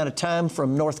running out of time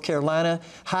from North Carolina.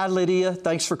 Hi, Lydia.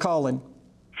 Thanks for calling.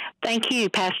 Thank you,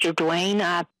 Pastor Duane.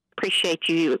 I appreciate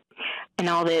you and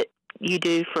all that you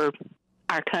do for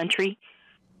our country.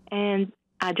 And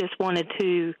I just wanted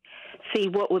to see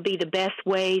what would be the best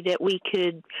way that we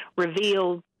could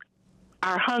reveal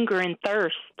our hunger and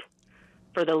thirst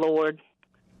for the Lord.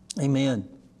 Amen.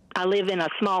 I live in a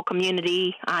small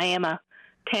community. I am a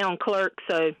town clerk,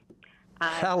 so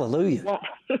Hallelujah.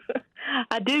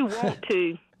 I do want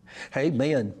to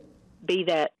Amen. Be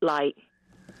that light.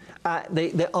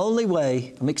 The only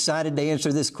way, I'm excited to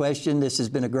answer this question. This has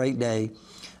been a great day.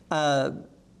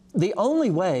 The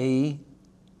only way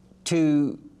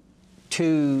to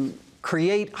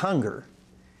create hunger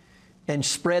and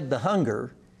spread the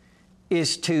hunger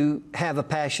is to have a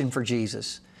passion for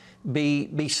Jesus.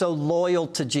 Be so loyal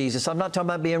to Jesus. I'm not talking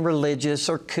about being religious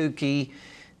or kooky,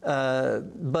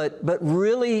 but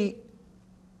really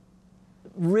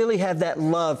have that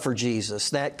love for Jesus,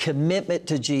 that commitment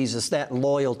to Jesus, that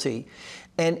loyalty.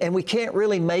 And we can't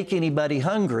really make anybody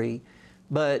hungry,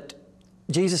 but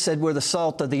Jesus said we're the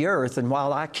salt of the earth, and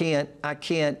while I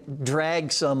can't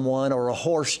drag someone or a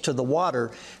horse to the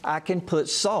water, I can put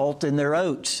salt in their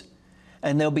oats,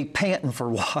 and they'll be panting for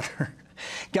water.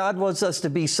 God wants us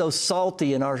to be so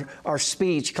salty in our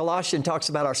speech. Colossians talks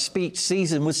about our speech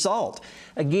seasoned with salt.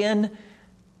 Again,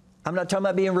 I'm not talking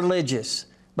about being religious,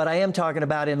 but I am talking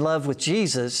about in love with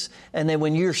Jesus. And then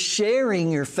when you're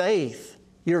sharing your faith,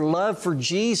 your love for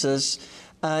Jesus,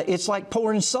 it's like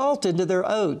pouring salt into their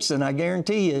oats, and I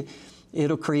guarantee you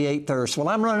it'll create thirst. Well,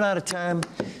 I'm running out of time.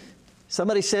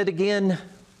 Somebody said again,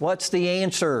 what's the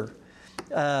answer?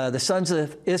 The sons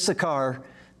of Issachar,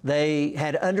 they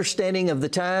had understanding of the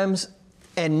times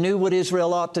and knew what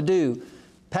Israel ought to do.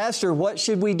 Pastor, what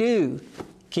should we do?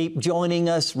 Keep joining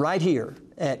us right here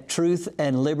at Truth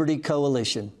and Liberty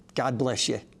Coalition. God bless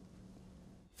you.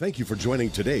 Thank you for joining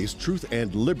today's Truth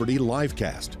and Liberty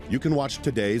livecast. You can watch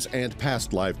today's and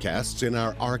past livecasts in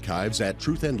our archives at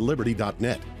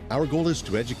truthandliberty.net. Our goal is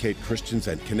to educate Christians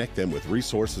and connect them with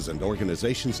resources and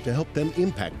organizations to help them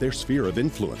impact their sphere of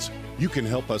influence. You can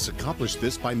help us accomplish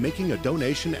this by making a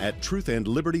donation at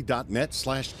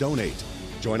truthandliberty.net/donate.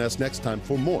 Join us next time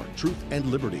for more Truth and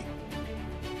Liberty.